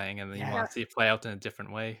satisfying, and then you Yeah, Yeah. want to see it play out in a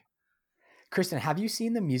different way. Kristen, have you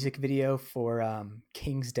seen the music video for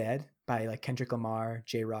King's Dead by like Kendrick Lamar,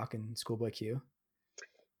 J Rock, and Schoolboy Q?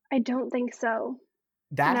 I don't think so.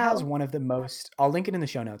 That has No. one of the most, I'll link it in the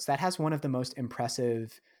show notes. That has one of the most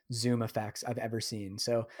impressive zoom effects I've ever seen.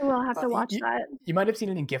 So We'll have to you, watch that. you might have seen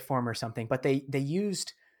it in GIF form or something, but they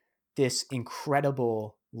used this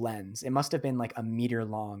incredible lens. It must have been like a meter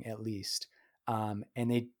long at least. And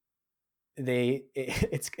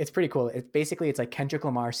it's pretty cool. It's like Kendrick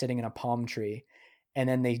Lamar sitting in a palm tree, and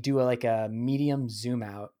then they do like a medium zoom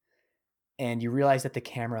out, and you realize that the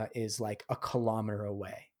camera is like a kilometer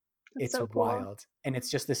away. That's It's so cool. wild, and it's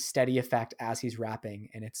just this steady effect as he's rapping,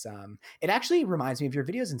 and it actually reminds me of your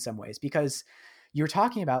videos in some ways, because you're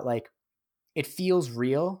talking about like it feels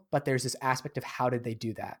real, but there's this aspect of how did they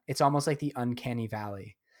do that? It's almost like the uncanny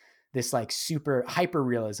valley, this like super hyper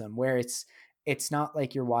realism where it's not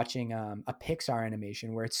like you're watching a Pixar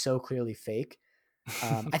animation where it's so clearly fake.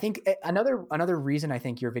 I think another reason I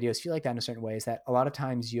think your videos feel like that in a certain way is that a lot of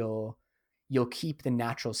times you'll keep the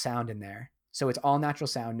natural sound in there, so it's all natural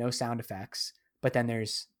sound, no sound effects, but then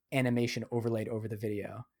there's animation overlaid over the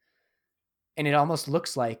video, and it almost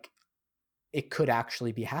looks like it could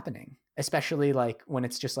actually be happening, especially like when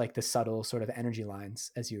it's just like the subtle sort of energy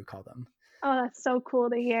lines, as you would call them. Oh, that's so cool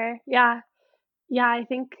to hear. Yeah. Yeah, I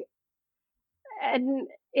think, and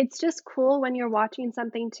it's just cool when you're watching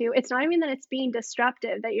something too. It's not even that it's being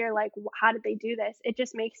disruptive that you're like, How did they do this?" It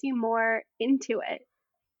just makes you more into it.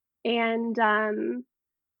 And,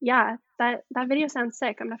 yeah, that video sounds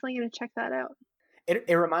sick. I'm definitely gonna check that out.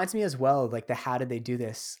 It reminds me as well of like the how did they do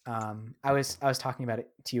this? I was talking about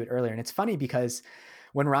it to you earlier, and it's funny because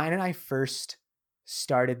when Ryan and I first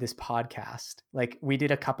started this podcast, like we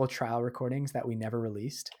did a couple trial recordings that we never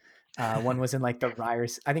released. One was in like the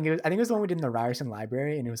Ryerson, I think it was the one we did in the Ryerson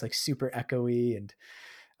library, and it was like super echoey and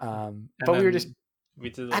And but we were just then we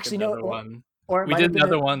did like actually no, another one. or it We might did have been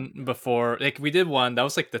another one before. Like we did one that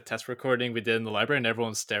was like the test recording we did in the library, and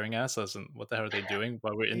everyone's staring at us. As in, what the hell are they doing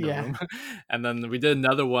while we're in the yeah, room? And then we did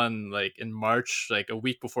another one like in March, like a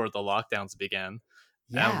week before the lockdowns began.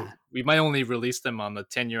 And yeah. we might only release them on the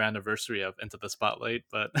 10-year anniversary of Into the Spotlight,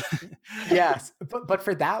 but Yes, but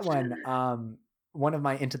for that one of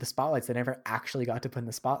my Into the Spotlights that I never actually got to put in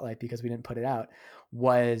the spotlight because we didn't put it out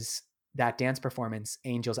was that dance performance,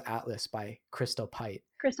 Angel's Atlas by Crystal Pite.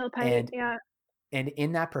 Crystal Pite, And yeah. and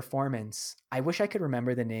in that performance, I wish I could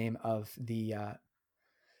remember the name of the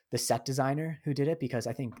set designer who did it because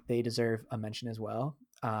I think they deserve a mention as well.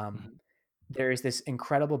 Mhm. There is this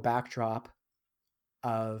incredible backdrop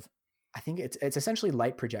of, I think it's essentially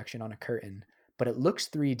light projection on a curtain, but it looks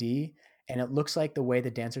 3D and it looks like the way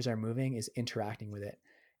the dancers are moving is interacting with it.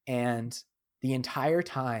 And the entire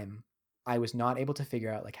time I was not able to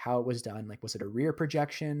figure out like how it was done. Like, was it a rear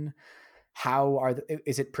projection?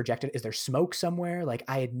 Is it projected? Is there smoke somewhere? Like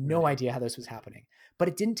I had no Right. idea how this was happening, but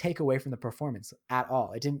it didn't take away from the performance at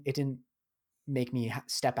all. It didn't make me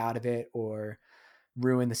step out of it or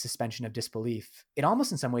ruin the suspension of disbelief. It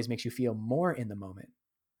almost in some ways makes you feel more in the moment.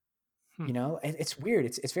 Hmm. You know, it's weird.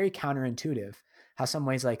 It's very counterintuitive how some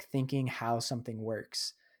ways like thinking how something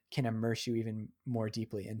works can immerse you even more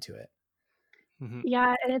deeply into it. Mhm.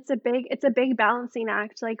 Yeah, and it's a big balancing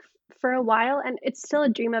act, like, for a while, and it's still a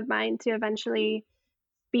dream of mine to eventually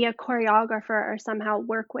be a choreographer or somehow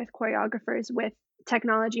work with choreographers with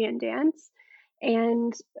technology and dance.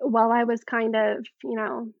 And while I was kind of,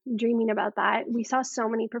 dreaming about that, we saw so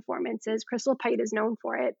many performances. Crystal Pite is known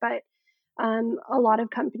for it, but a lot of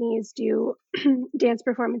companies do dance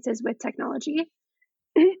performances with technology.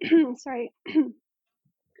 Sorry.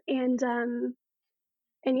 And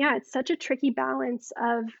and yeah, it's such a tricky balance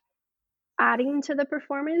of adding to the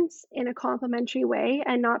performance in a complimentary way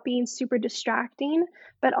and not being super distracting,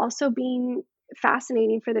 but also being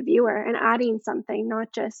fascinating for the viewer and adding something,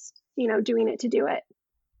 not just, doing it to do it.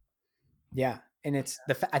 Yeah, and it's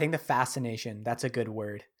I think the fascination, that's a good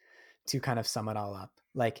word to kind of sum it all up.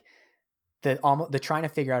 Like the trying to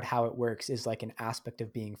figure out how it works is like an aspect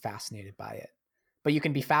of being fascinated by it. But you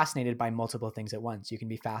can be fascinated by multiple things at once. You can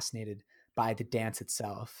be fascinated by the dance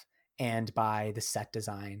itself and by the set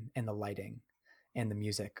design and the lighting and the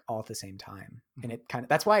music all at the same time. And Mhm. it kind of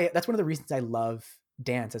that's one of the reasons I love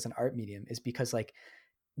dance as an art medium is because like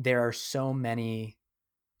there are so many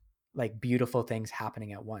like beautiful things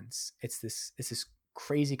happening at once. It's this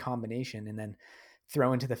crazy combination, and then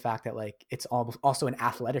throw into the fact that like it's also an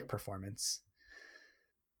athletic performance.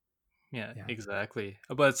 Yeah, Yeah. exactly.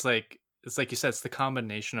 But it's like you said, it's the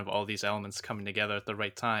combination of all these elements coming together at the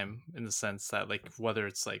right time. In the sense that, like, whether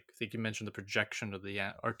it's like I think you mentioned the projection of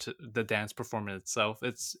the dance performance itself,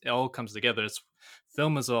 it all comes together. It's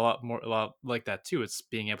film is a lot like that too. It's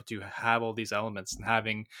being able to have all these elements and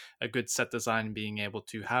having a good set design, being able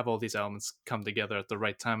to have all these elements come together at the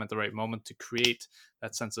right time, at the right moment, to create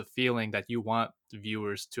that sense of feeling that you want the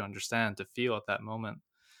viewers to understand, to feel at that moment.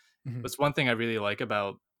 Mhm. That's one thing I really like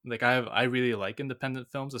about, like, I really like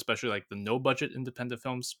independent films, especially like the no budget independent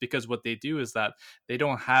films, because what they do is that they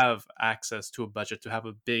don't have access to a budget to have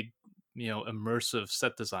a big, immersive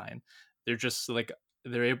set design. They're just like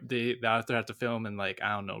they either have to film in, like,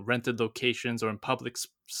 I don't know, rented locations or in public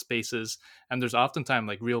spaces, and there's oftentimes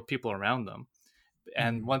like real people around them.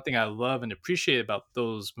 And Mhm. one thing I love and appreciate about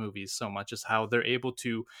those movies so much is how they're able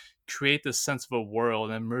to create this sense of a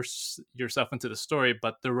world and immerse yourself into the story,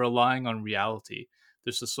 but they're relying on reality.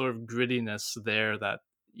 There's a sort of grittiness there that,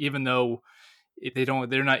 even though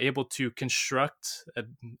they're not able to construct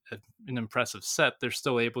an impressive set, they're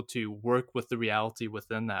still able to work with the reality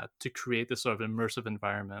within that to create this sort of immersive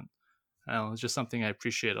environment. I don't know, it's just something I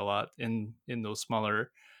appreciate a lot in those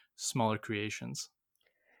smaller creations.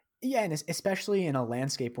 Yeah, and especially in a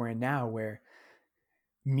landscape we're in now where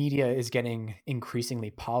media is getting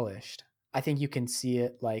increasingly polished. I think you can see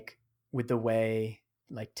it like with the way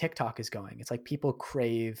like TikTok is going. It's like people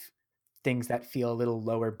crave things that feel a little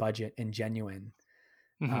lower budget and genuine.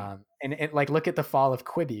 Hmm. And like look at the fall of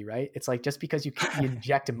Quibi, right? It's like just because you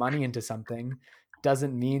inject money into something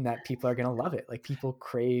doesn't mean that people are going to love it. Like people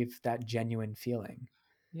crave that genuine feeling.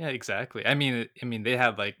 Yeah, exactly. I mean, they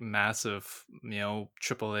have like massive,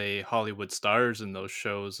 AAA Hollywood stars in those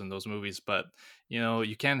shows and those movies, but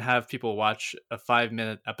you can't have people watch a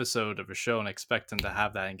 5-minute episode of a show and expect them to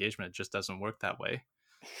have that engagement. It just doesn't work that way.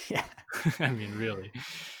 Yeah. I mean, really.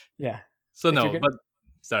 Yeah. So If you're no, gonna but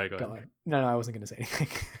sorry, go go ahead. on. No, I wasn't going to say anything.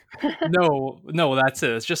 No, that's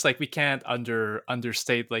it. It's just like we can't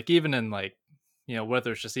understate, like, even in like,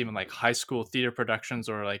 whether it's just even like high school theater productions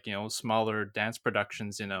or like, smaller dance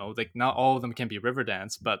productions, like not all of them can be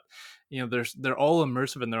Riverdance, but they're all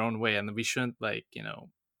immersive in their own way, and we shouldn't like,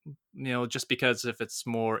 just because if it's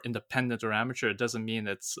more independent or amateur, it doesn't mean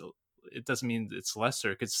it's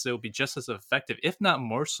lesser. It could still be just as effective, if not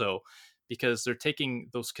more so, because they're taking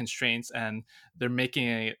those constraints and they're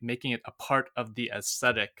making it a part of the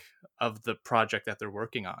aesthetic of the project that they're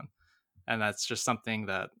working on. And that's just something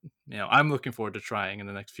that I'm looking forward to trying in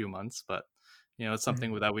the next few months. But it's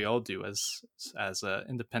something that we all do as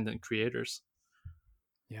independent creators.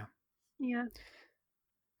 Yeah. Yeah.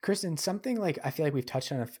 Kristen, something like I feel like we've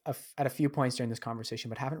touched on at a few points during this conversation,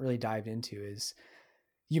 but haven't really dived into is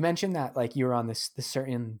you mentioned that like you were on this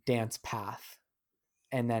certain dance path,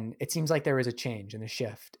 and then it seems like there was a change and a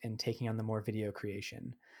shift in taking on the more video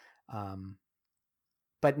creation.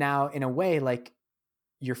 But now in a way, like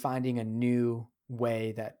you're finding a new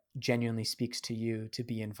way that genuinely speaks to you to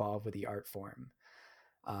be involved with the art form.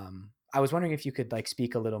 I was wondering if you could like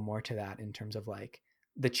speak a little more to that in terms of like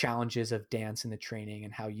the challenges of dance and the training,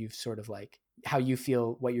 and how you've sort of like how you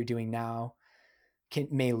feel what you're doing now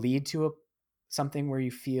may lead to something where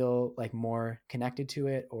you feel like more connected to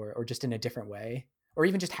it, or just in a different way, or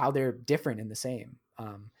even just how they're different in the same,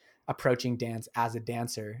 approaching dance as a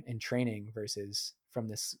dancer in training versus from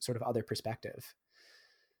this sort of other perspective.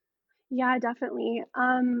 Yeah, definitely.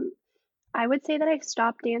 I would say that I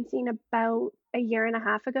stopped dancing about a year and a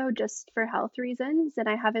half ago just for health reasons, and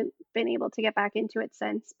I haven't been able to get back into it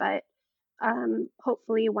since. But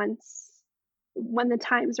hopefully, when the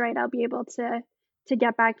time's right, I'll be able to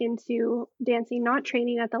get back into dancing, not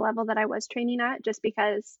training at the level that I was training at, just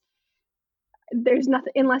because there's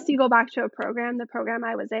nothing unless you go back to a program. The program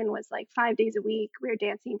I was in was like 5 days a week. We were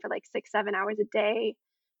dancing for like 6-7 hours a day.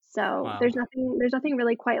 So Wow. there's nothing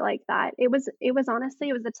really quite like that. It was honestly,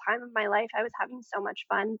 it was the time of my life. I was having so much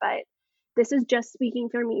fun, but this is just speaking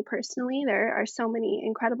for me personally. There are so many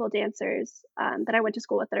incredible dancers that I went to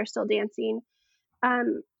school with that are still dancing.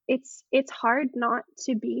 It's hard not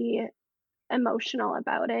to be emotional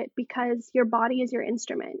about it because your body is your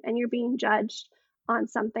instrument and you're being judged on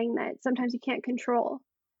something that sometimes you can't control.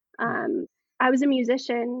 Um, I was a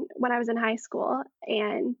musician when I was in high school,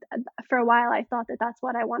 and for a while I thought that that's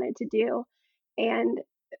what I wanted to do. And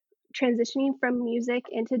transitioning from music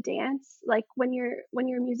into dance, like when you're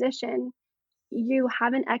a musician, you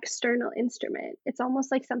have an external instrument. It's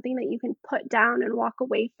almost like something that you can put down and walk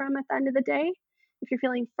away from at the end of the day if you're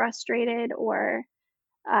feeling frustrated or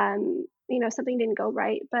something didn't go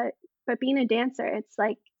right. But being a dancer, it's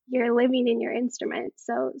like you're living in your instrument.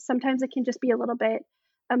 So sometimes it can just be a little bit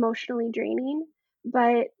emotionally draining.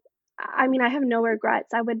 But I mean, I have no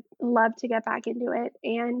regrets. I would love to get back into it,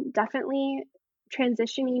 and definitely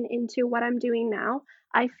transitioning into what I'm doing now.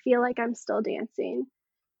 I feel like I'm still dancing.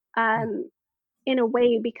 Um, in a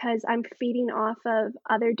way because I'm feeding off of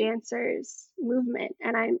other dancers' movement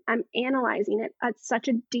and I'm analyzing it at such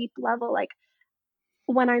a deep level. Like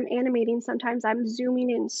when I'm animating, sometimes I'm zooming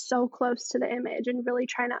in so close to the image and really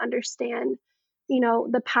trying to understand,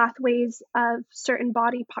 the pathways of certain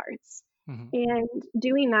body parts. Mhm. And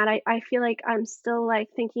doing that, I feel like I'm still like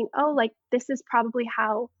thinking, oh, like this is probably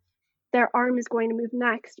how their arm is going to move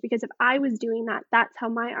next. Because if I was doing that, that's how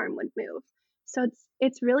my arm would move. So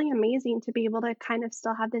it's really amazing to be able to kind of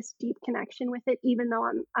still have this deep connection with it, even though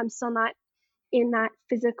I'm still not in that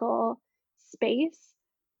physical space.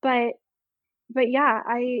 But yeah,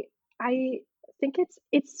 I think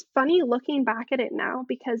it's funny looking back at it now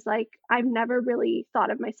because like I've never really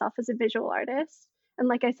thought of myself as a visual artist. And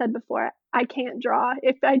like I said before, I can't draw.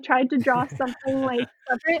 If I tried to draw something like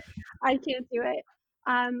separate, I can't do it.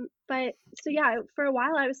 But so yeah, for a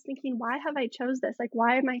while I was thinking, why have I chose this? Like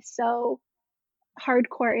why am I so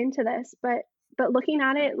hardcore into this? But looking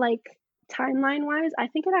at it like timeline wise, I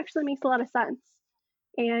think it actually makes a lot of sense.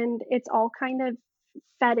 And it's all kind of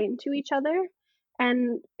fed into each other,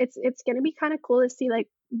 and it's going to be kind of cool to see like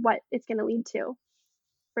what it's going to lead to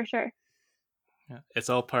for sure. Yeah. It's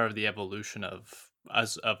all part of the evolution of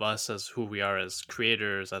us as who we are as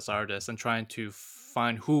creators, as artists, and trying to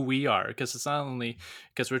find who we are. Because it's not only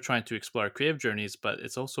because we're trying to explore our creative journeys, but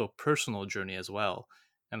it's also a personal journey as well.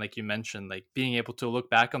 And like you mentioned, like being able to look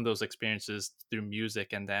back on those experiences through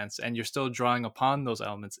music and dance, and you're still drawing upon those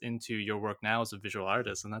elements into your work now as a visual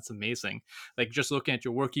artist, and that's amazing. Like just looking at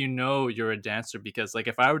your work, you know you're a dancer, because like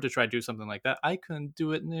if I were to try to do something like that, I couldn't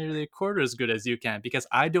do it nearly a quarter as good as you can, because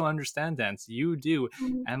I don't understand dance, you do.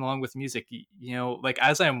 Mhm. And along with music, you know, like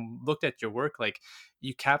as I looked at your work, like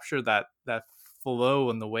you capture that flow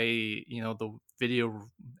and the way, you know, the video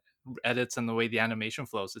edits and the way the animation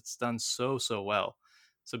flows, it's done so well.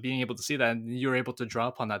 So being able to see that and you're able to draw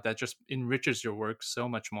upon that, that just enriches your work so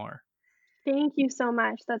much more. Thank you so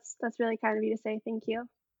much. That's really kind of you to say. Thank you.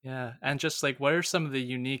 Yeah, and just like what are some of the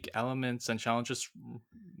unique elements and challenges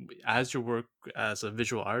as your work as a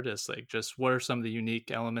visual artist? Like just what are some of the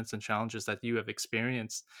unique elements and challenges that you have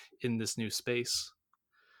experienced in this new space?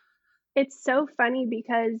 It's so funny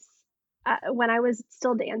because, when I was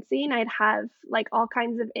still dancing, I'd have, like, all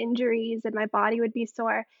kinds of injuries and my body would be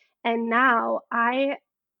sore, and now I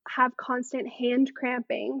have constant hand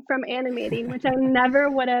cramping from animating, which I never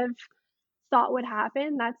would have thought would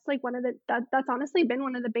happen. That's, like, that's honestly been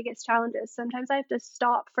one of the biggest challenges. Sometimes I have to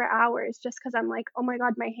stop for hours just because 'cause I'm like, "Oh my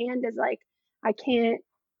god, my hand is like I can't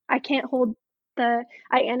I can't hold the."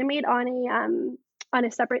 I animate on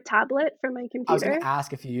a separate tablet from my I was gonna computer.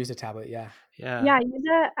 ask if you use a tablet. Yeah. Yeah.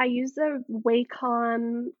 Yeah, I use the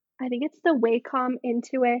Wacom. I think it's the Wacom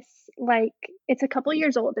Intuos, like, it's a couple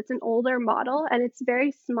years old, it's an older model, and it's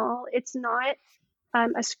very small, it's not,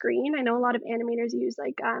 a screen. I know a lot of animators use,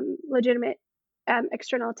 like, legitimate,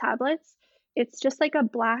 external tablets. It's just like a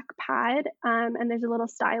black pad, and there's a little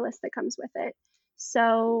stylus that comes with it.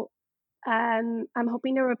 So, I'm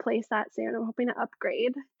hoping to replace that soon. I'm hoping to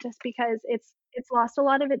upgrade just because it's lost a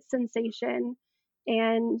lot of its sensation,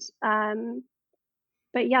 and,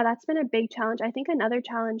 but yeah, that's been a big challenge. I think another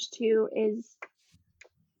challenge too is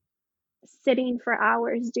sitting for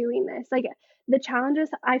hours doing this. Like the challenges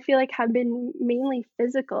I feel like have been mainly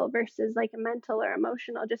physical versus like mental or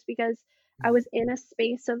emotional just because I Mm. was in a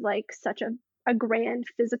space of like such a grand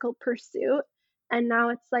physical pursuit. And now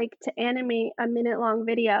it's like to animate a minute long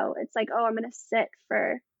video, it's like, oh, I'm going to sit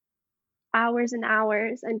for hours and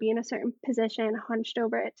hours and be in a certain position, hunched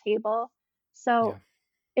over a table. Yeah. So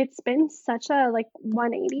it's been such a, like,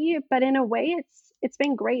 180, but in a way, it's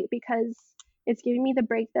been great because it's giving me the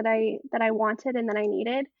break that I wanted and that I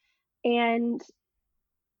needed, and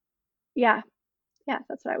yeah, yeah,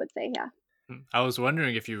 that's what I would say, yeah. I was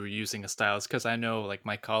wondering if you were using a stylus, because I know like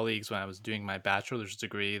my colleagues when I was doing my bachelor's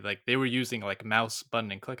degree, like they were using like mouse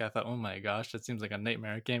button and click. I thought, oh my gosh, that seems like a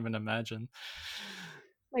nightmare. I can't even imagine.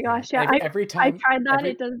 My Yeah. gosh, yeah, Every I time, tried that,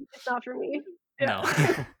 every it's not for me. Yeah.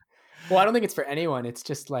 No. well, I don't think it's for anyone. It's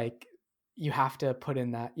just like you have to put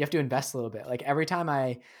in that. You have to invest a little bit. Like every time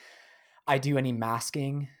I do any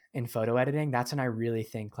masking in photo editing, that's when I really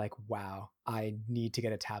think like, wow, I need to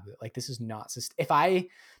get a tablet. Like this is not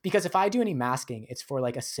because if I do any masking, it's for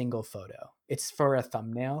like a single photo. It's for a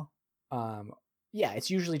thumbnail. Um, yeah, it's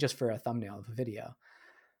usually just for a thumbnail of a video.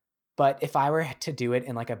 But if I were to do it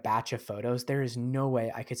in like a batch of photos, there is no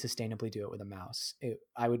way I could sustainably do it with a mouse.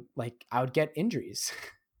 I would get injuries.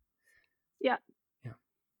 Yeah. Yeah.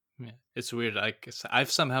 Yeah, it's weird. Like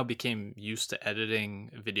I've somehow became used to editing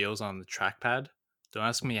videos on the trackpad. Don't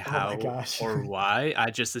ask me Oh my how gosh. or why.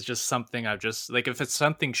 It's just something I've just like if it's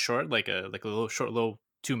something short, like a little short, little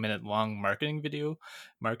 2 minute long marketing video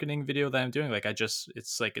that I'm doing, like I just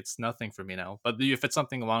it's like it's nothing for me now. But if it's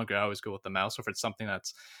something longer, I always go with the mouse. Or if it's something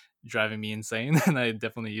that's driving me insane, then I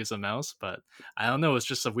definitely use a mouse. But I don't know, it's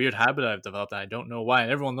just a weird habit I've developed. I don't know why.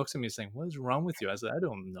 And everyone looks at me saying, "What is wrong with you?" I said, "I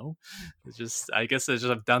don't know." It's just I guess I just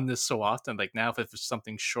I've done this so often. Like now, if it's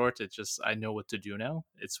something short, it just I know what to do now.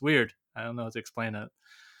 It's weird. I don't know how to explain it.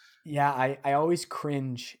 Yeah, I always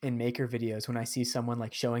cringe in maker videos when I see someone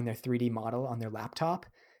like showing their 3D model on their laptop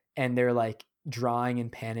and they're like drawing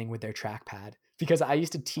and panning with their trackpad because Oh my god.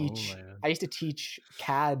 I used to teach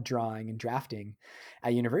CAD drawing and drafting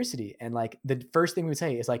at university, and like the first thing we would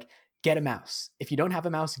say is like get a mouse. If you don't have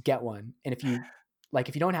a mouse, get one. And if you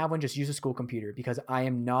don't have one, just use a school computer because I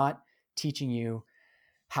am not teaching you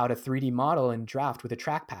how to 3D model and draft with a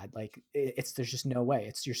trackpad. Like it's there's just no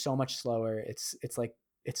way. You're so much slower. It's like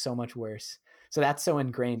it's so much worse. So that's so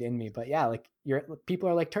ingrained in me. But yeah, like people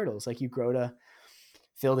are like turtles. Like you grow to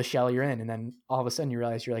fill the shell you're in, and then all of a sudden you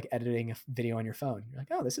realize you're like editing a video on your phone. You're like,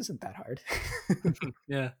 oh, this isn't that hard.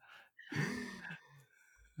 Yeah.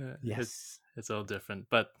 Yes. It's all different,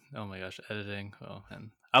 but oh my gosh, editing. Oh, and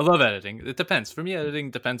I love editing. It depends. For me,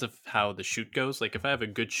 editing depends of how the shoot goes. Like if I have a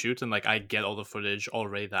good shoot and like I get all the footage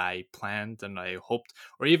already that I planned and I hoped,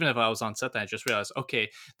 or even if I was on set and I just realized, okay,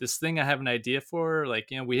 this thing I have an idea for, like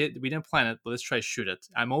we didn't plan it, but let's try shoot it.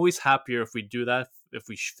 I'm always happier if we do that if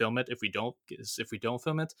we film it, if we don't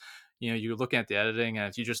film it, you're looking at the editing, and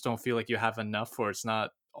if you just don't feel like you have enough, or it's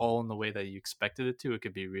not all in the way that you expected it to, it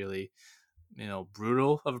could be really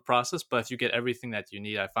brutal of a process. But if you get everything that you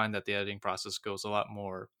need, I find that the editing process goes a lot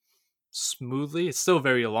more smoothly. It's still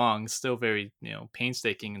very long, still very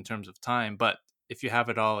painstaking in terms of time, but if you have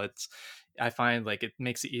it all, I find like it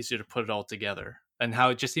makes it easier to put it all together. And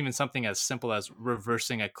how just even something as simple as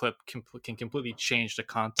reversing a clip can completely change the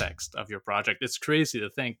context of your project. It's crazy to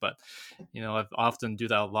think, but I've often do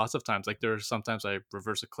that lots of times. Like there are sometimes I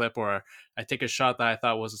reverse a clip, or I take a shot that I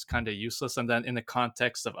thought was kind of useless, and then in the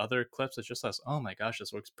context of other clips, it just says, "Oh my gosh,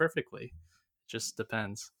 this works perfectly." It just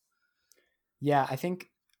depends. Yeah, I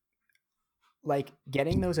think like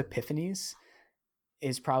getting those epiphanies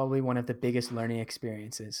is probably one of the biggest learning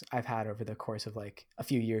experiences I've had over the course of like a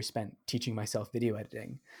few years spent teaching myself video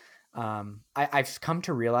editing. I've come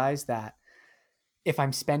to realize that if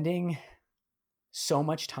I'm spending so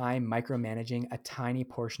much time micromanaging a tiny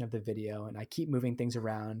portion of the video and I keep moving things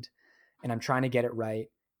around and I'm trying to get it right,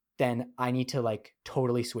 then I need to like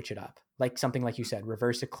totally switch it up. Like something like you said,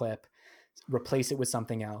 reverse a clip, replace it with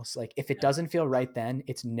something else. Like if it doesn't feel right, then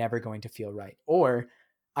it's never going to feel right. Or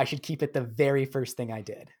I should keep it the very first thing I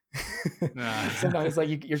did. Sometimes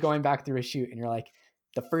like you're going back through a shoot and you're like,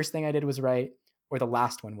 the first thing I did was right, or the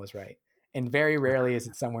last one was right. And very rarely is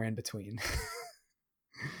it somewhere in between.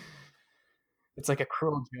 It's like a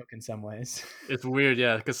cruel joke in some ways. It's weird,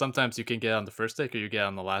 yeah, because sometimes you can get on the first take, or you get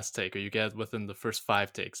on the last take, or you get within the first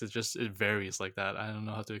 5 takes. It varies like that. I don't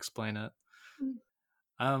know how to explain it.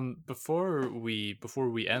 Before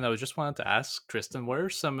we end, I just wanted to ask Kristen, what are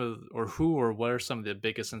some of, or who, or what are some of the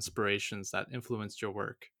biggest inspirations that influenced your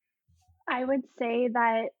work? I would say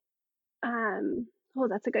that,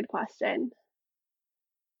 that's a good question.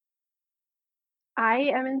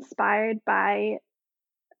 I am inspired by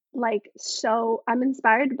I'm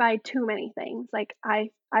inspired by too many things. Like I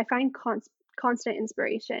find constant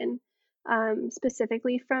inspiration,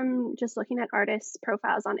 specifically from just looking at artists'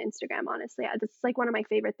 profiles on Instagram. Honestly, this is like one of my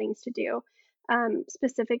favorite things to do.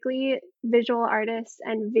 Specifically visual artists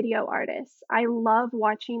and video artists. I love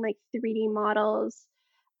watching like 3D models.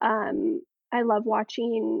 I love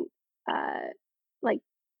watching like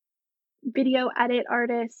video edit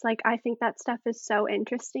artists. Like I think that stuff is so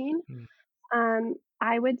interesting.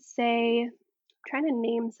 I would say, I'm trying to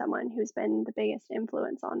name someone who's been the biggest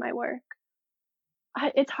influence on my work.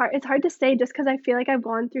 It's hard. It's hard to say just because I feel like I've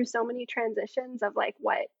gone through so many transitions of like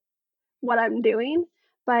what I'm doing.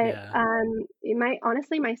 But Yeah.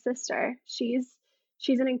 my sister, she's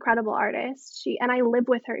an incredible artist. And I live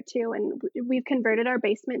with her too, and we've converted our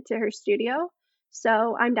basement to her studio.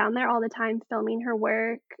 So I'm down there all the time filming her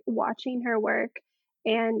work, watching her work,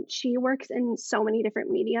 and she works in so many different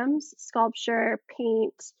mediums: sculpture,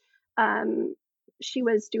 paint. Um, she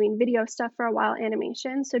was doing video stuff for a while,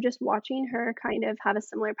 animation. So just watching her kind of have a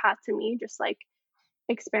similar path to me, just like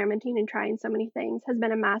experimenting and trying so many things, has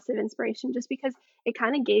been a massive inspiration, just because it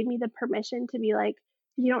kind of gave me the permission to be like,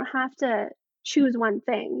 you don't have to choose one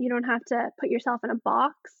thing. You don't have to put yourself in a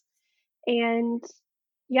box. And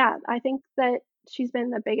yeah, I think that she's been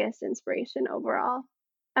the biggest inspiration overall.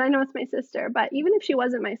 And I know it's my sister, but even if she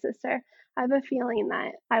wasn't my sister, I have a feeling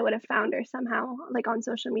that I would have found her somehow, like on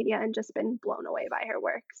social media, and just been blown away by her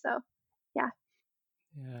work. So yeah.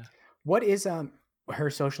 What is her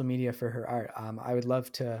social media for her art? I would love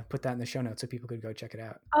to put that in the show notes so people could go check it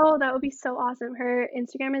out. Oh, that would be so awesome. Her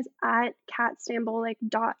Instagram is at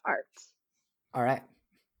katstambolic.art. All right.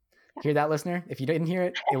 Hear that, listener? If you didn't hear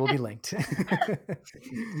it, it will be linked.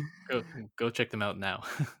 Go check them out now.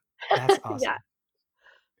 That's awesome. Yeah.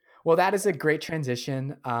 Well, that is a great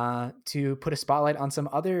transition to put a spotlight on some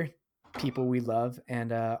other people we love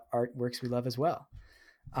and artworks we love as well.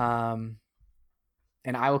 And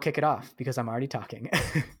I will kick it off because I'm already talking.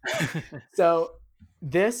 So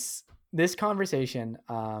this conversation,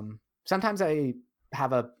 sometimes I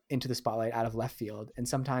have a into the spotlight out of left field, and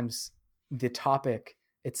sometimes the topic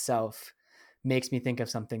itself makes me think of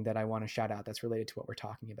something that I want to shout out that's related to what we're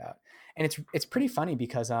talking about. And it's pretty funny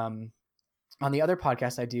because on the other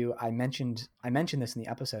podcast I do, I mentioned this in the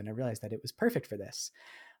episode, and I realized that it was perfect for this.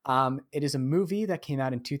 It is a movie that came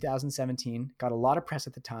out in 2017, got a lot of press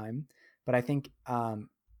at the time, but I think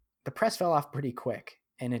the press fell off pretty quick,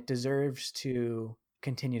 and it deserves to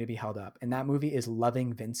continue to be held up. And that movie is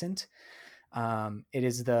Loving Vincent. It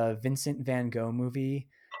is the Vincent van Gogh movie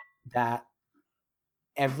that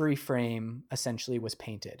every frame essentially was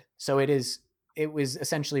painted. So it was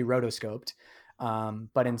essentially rotoscoped,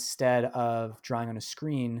 but instead of drawing on a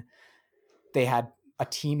screen, they had a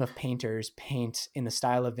team of painters paint in the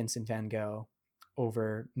style of Vincent van Gogh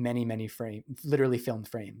over many, many frames, literally filmed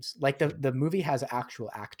frames. Like the movie has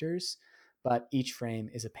actual actors, but each frame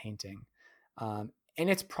is a painting. And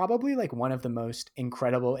it's probably like one of the most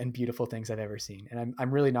incredible and beautiful things I've ever seen. And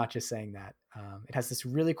I'm really not just saying that. It has this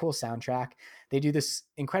really cool soundtrack. They do this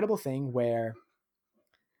incredible thing where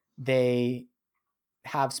they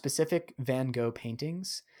have specific Van Gogh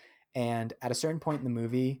paintings, and at a certain point in the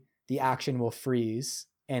movie, the action will freeze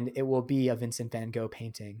and it will be a Vincent Van Gogh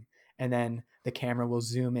painting. And then the camera will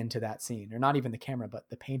zoom into that scene, or not even the camera, but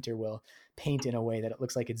the painter will paint in a way that it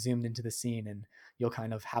looks like it zoomed into the scene, and you'll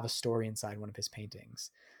kind of have a story inside one of his paintings.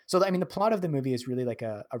 So, I mean, the plot of the movie is really like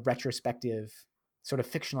a retrospective, sort of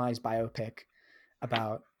fictionalized biopic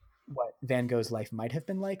about what Van Gogh's life might have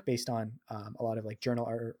been like, based on a lot of like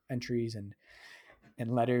journal entries and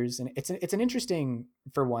letters. And it's an interesting,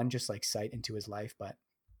 for one, just like sight into his life, but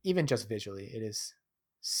even just visually, it is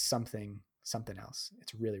something else.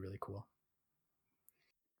 It's really, really cool.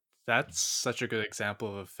 That's such a good example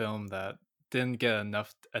of a film that didn't get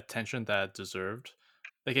enough attention that it deserved.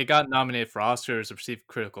 Like, it got nominated for Oscars, it received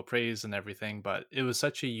critical praise and everything, but it was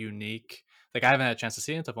such a unique, like, I haven't had a chance to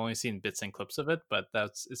see it. I've only seen bits and clips of it, but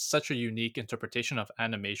it's such a unique interpretation of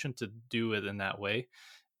animation to do it in that way.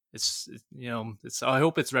 It's I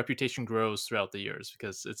hope its reputation grows throughout the years,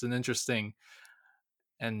 because it's an interesting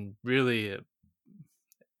and really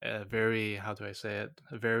a very, how do I say it,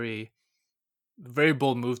 a very very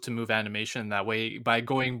bold move to move animation that way by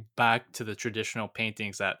going back to the traditional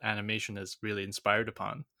paintings that animation is really inspired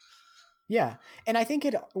upon. Yeah, and I think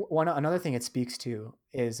another thing it speaks to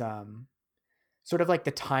is sort of like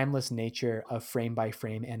the timeless nature of frame by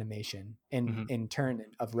frame animation, in turn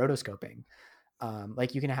of rotoscoping.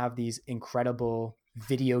 Like, you can have these incredible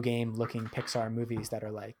video game looking Pixar movies that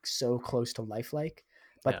are like so close to lifelike,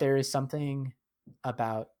 but there is something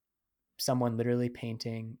about someone literally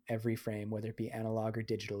painting every frame, whether it be analog or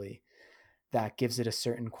digitally, that gives it a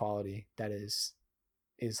certain quality that is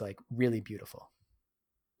like really beautiful.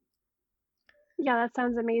 Yeah, that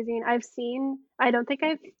sounds amazing. I don't think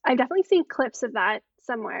I've definitely seen clips of that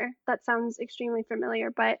somewhere. That sounds extremely familiar,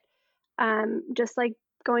 but just like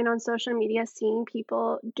going on social media, seeing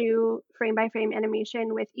people do frame by frame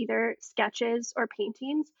animation with either sketches or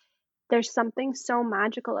paintings, there's something so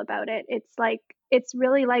magical about it. It's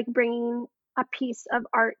really like bringing a piece of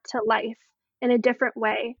art to life in a different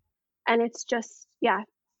way. And it's just, yeah.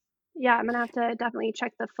 Yeah, I'm gonna have to definitely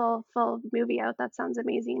check the full movie out. That sounds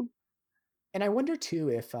amazing. And I wonder too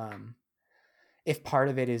if part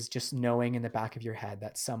of it is just knowing in the back of your head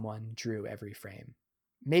that someone drew every frame.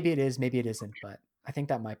 Maybe it is, maybe it isn't, but I think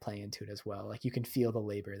that might play into it as well. Like, you can feel the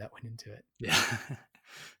labor that went into it. Yeah.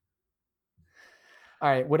 All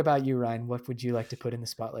right, what about you, Ryan? What would you like to put in the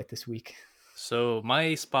spotlight this week? So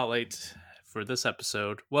my spotlight for this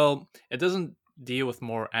episode, well, it doesn't deal with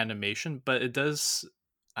more animation, but it does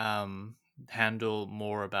handle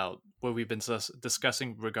more about what we've been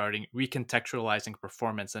discussing regarding recontextualizing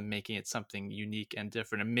performance and making it something unique and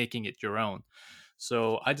different and making it your own.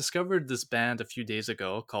 So I discovered this band a few days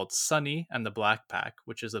ago called Sunny and the Black Pack,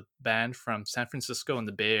 which is a band from San Francisco in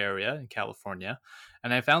the Bay Area in California.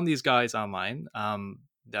 And I found these guys online.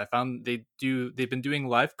 I found they've been doing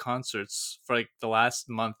live concerts for like the last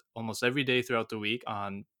month, almost every day throughout the week,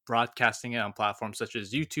 on broadcasting it on platforms such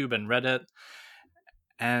as YouTube and Reddit.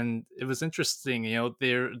 And it was interesting,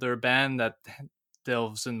 they're a band that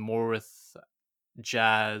delves in more with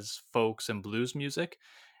jazz, folks, and blues music,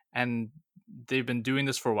 and they've been doing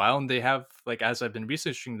this for a while. And they have, like, as I've been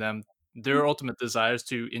researching them, their ultimate desire is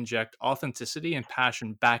to inject authenticity and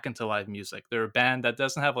passion back into live music. They're a band that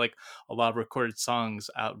doesn't have like a lot of recorded songs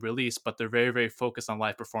out released, but they're very, very focused on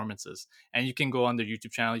live performances. And you can go on their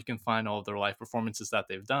YouTube channel, you can find all of their live performances that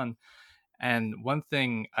they've done. And one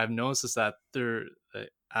thing I've noticed is that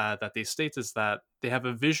that they state is that they have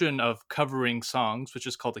a vision of covering songs, which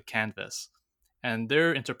is called a canvas. And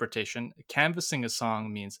their interpretation, canvassing a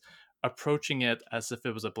song means approaching it as if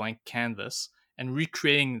it was a blank canvas and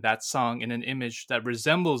recreating that song in an image that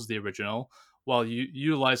resembles the original, while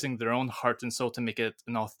utilizing their own heart and soul to make it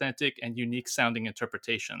an authentic and unique sounding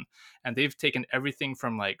interpretation. And they've taken everything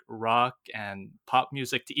from like rock and pop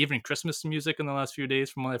music to even Christmas music in the last few days,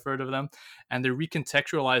 from what I've heard of them, and they're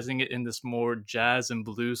recontextualizing it in this more jazz and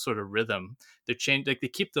blues sort of rhythm. They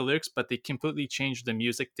keep the lyrics, but they completely change the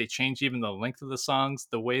music. They change even the length of the songs,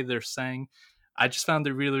 the way they're sang. I just found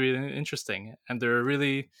it really, really interesting, and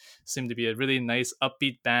seem to be a really nice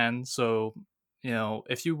upbeat band. So,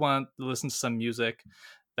 if you want to listen to some music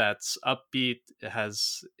that's upbeat, it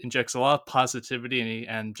injects a lot of positivity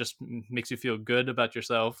and just makes you feel good about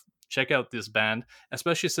yourself, check out this band,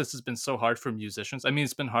 especially since it's been so hard for musicians. I mean,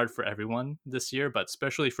 it's been hard for everyone this year, but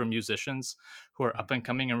especially for musicians who are up and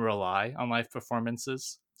coming and rely on live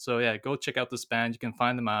performances. So yeah, go check out this band. You can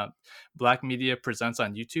find them at Black Media Presents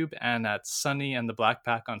on YouTube and at Sunny and the Black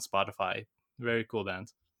Pack on Spotify. Very cool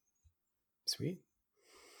band. Sweet.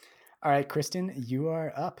 All right, Kristen, you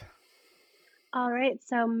are up. All right,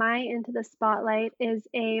 so my Into the Spotlight is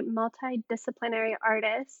a multidisciplinary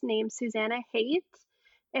artist named Susanna Haight,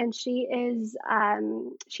 and she's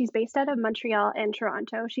based out of Montreal and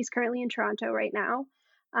Toronto. She's currently in Toronto right now,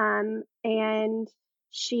 and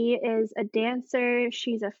she is a dancer,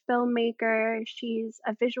 she's a filmmaker, she's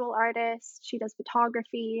a visual artist, she does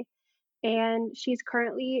photography, and she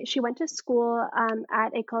went to school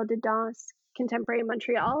at École de Danse Contemporary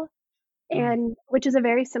Montreal, and which is a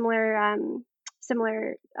very similar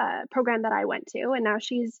program that I went to. And now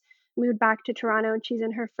she's moved back to Toronto, and she's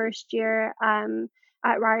in her first year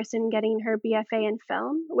at Ryerson getting her BFA in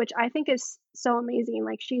film, which I think is so amazing.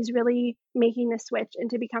 Like, she's really making the switch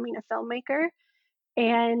into becoming a filmmaker,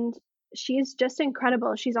 and she's just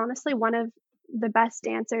incredible. She's honestly one of the best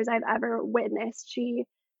dancers I've ever witnessed. She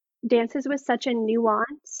dances with such a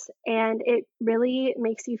nuance, and it really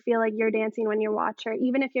makes you feel like you're dancing when you watch her.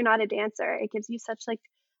 Even if you're not a dancer, it gives you such like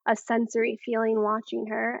a sensory feeling watching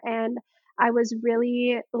her. And I was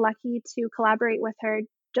really lucky to collaborate with her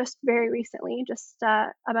just very recently, just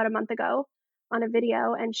about a month ago, on a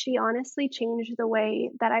video, and she honestly changed the way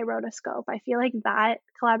that I rotoscope. I feel like that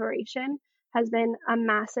collaboration has been a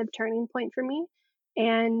massive turning point for me,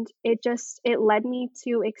 and it led me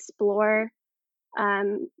to explore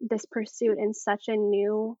this pursuit in such a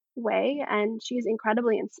new way, and she's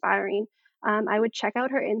incredibly inspiring. I would check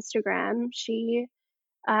out her Instagram. She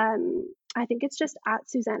I think it's just at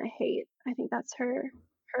Susanna Haight. I think that's her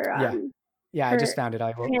Yeah, I her just found it.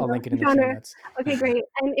 I'll handle. link it in You the found show her? notes. Okay, great.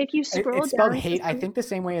 And if you scroll It's spelled down to Haight. I some, think the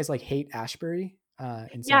same way as like Haight Ashbury in yeah,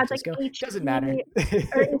 San it's like Francisco. Doesn't matter.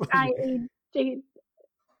 or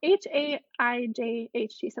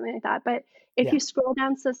HAIJHT, something like that. But if Yeah. you scroll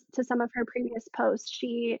down to some of her previous posts,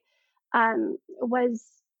 she was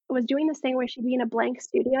doing this thing where she'd be in a blank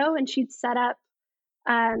studio, and she'd set up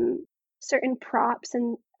certain props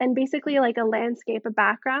and basically like a landscape, a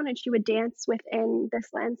background, and she would dance within this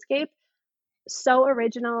landscape. So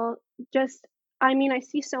original. Just, I mean, I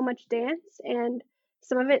see so much dance, and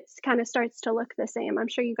some of it kind of starts to look the same. I'm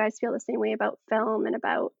sure you guys feel the same way about film and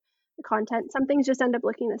about the content. Some things just end up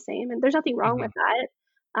looking the same, and there's nothing wrong with that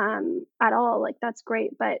at all. Like, that's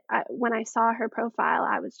great. But when I saw her profile,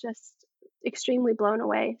 I was just extremely blown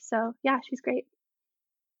away. So yeah, she's great.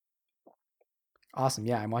 Awesome.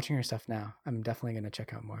 Yeah, I'm watching her stuff now. I'm definitely going to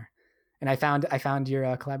check out more. And I found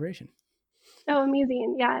your collaboration. Oh,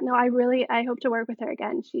 amazing. Yeah, no, I hope to work with her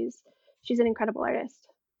again. She's an incredible artist.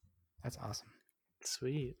 That's awesome.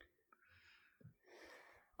 Sweet.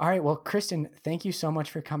 All right. Well, Kristen, thank you so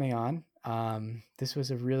much for coming on. This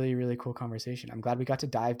was a really, really cool conversation. I'm glad we got to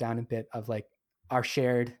dive down a bit of like our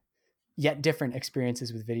shared yet different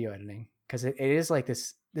experiences with video editing, because it is like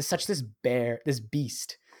this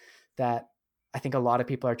beast that I think a lot of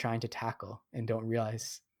people are trying to tackle and don't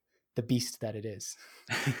realize the beast that it is.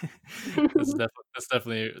 That's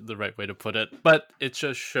definitely the right way to put it. But it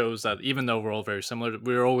just shows that even though we're all very similar,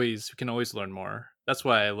 we can always learn more. That's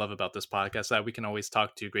why I love about this podcast, that we can always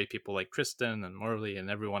talk to great people like Kristen and Morley and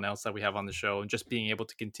everyone else that we have on the show, and just being able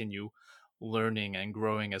to continue learning and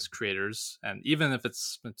growing as creators. And even if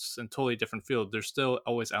it's in a totally different field, there's still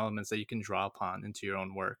always elements that you can draw upon into your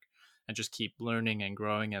own work and just keep learning and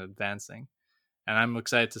growing and advancing. And I'm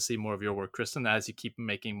excited to see more of your work, Kristen, as you keep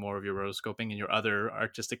making more of your rotoscoping and your other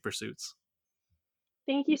artistic pursuits.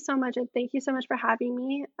 Thank you so much. And thank you so much for having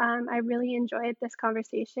me. I really enjoyed this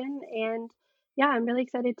conversation. And yeah, I'm really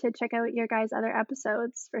excited to check out your guys' other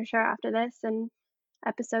episodes for sure after this, and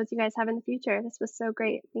episodes you guys have in the future. This was so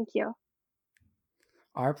great. Thank you.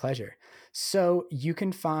 Our pleasure. So you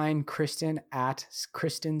can find Kristen at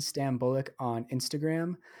Kristen Stambulik on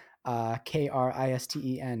Instagram.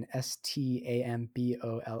 KRISTEN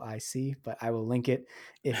STAMBOLIC, but I will link it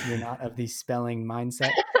if you're not of the spelling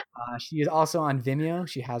mindset. She is also on Vimeo.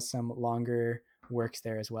 She has some longer works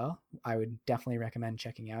there as well. I would definitely recommend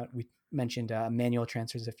checking out. We mentioned manual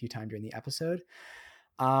transfers a few times during the episode.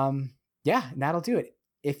 Yeah, and that'll do it.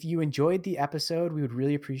 If you enjoyed the episode, we would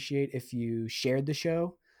really appreciate if you shared the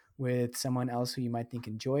show with someone else who you might think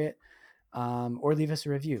enjoy it, or leave us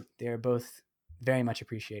a review. They're both very much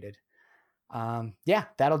appreciated. Yeah,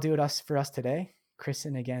 that'll do it for us today.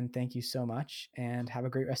 Kristen, again, thank you so much, and have a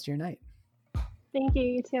great rest of your night. Thank you.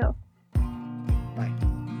 You too. Bye.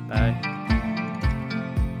 Bye.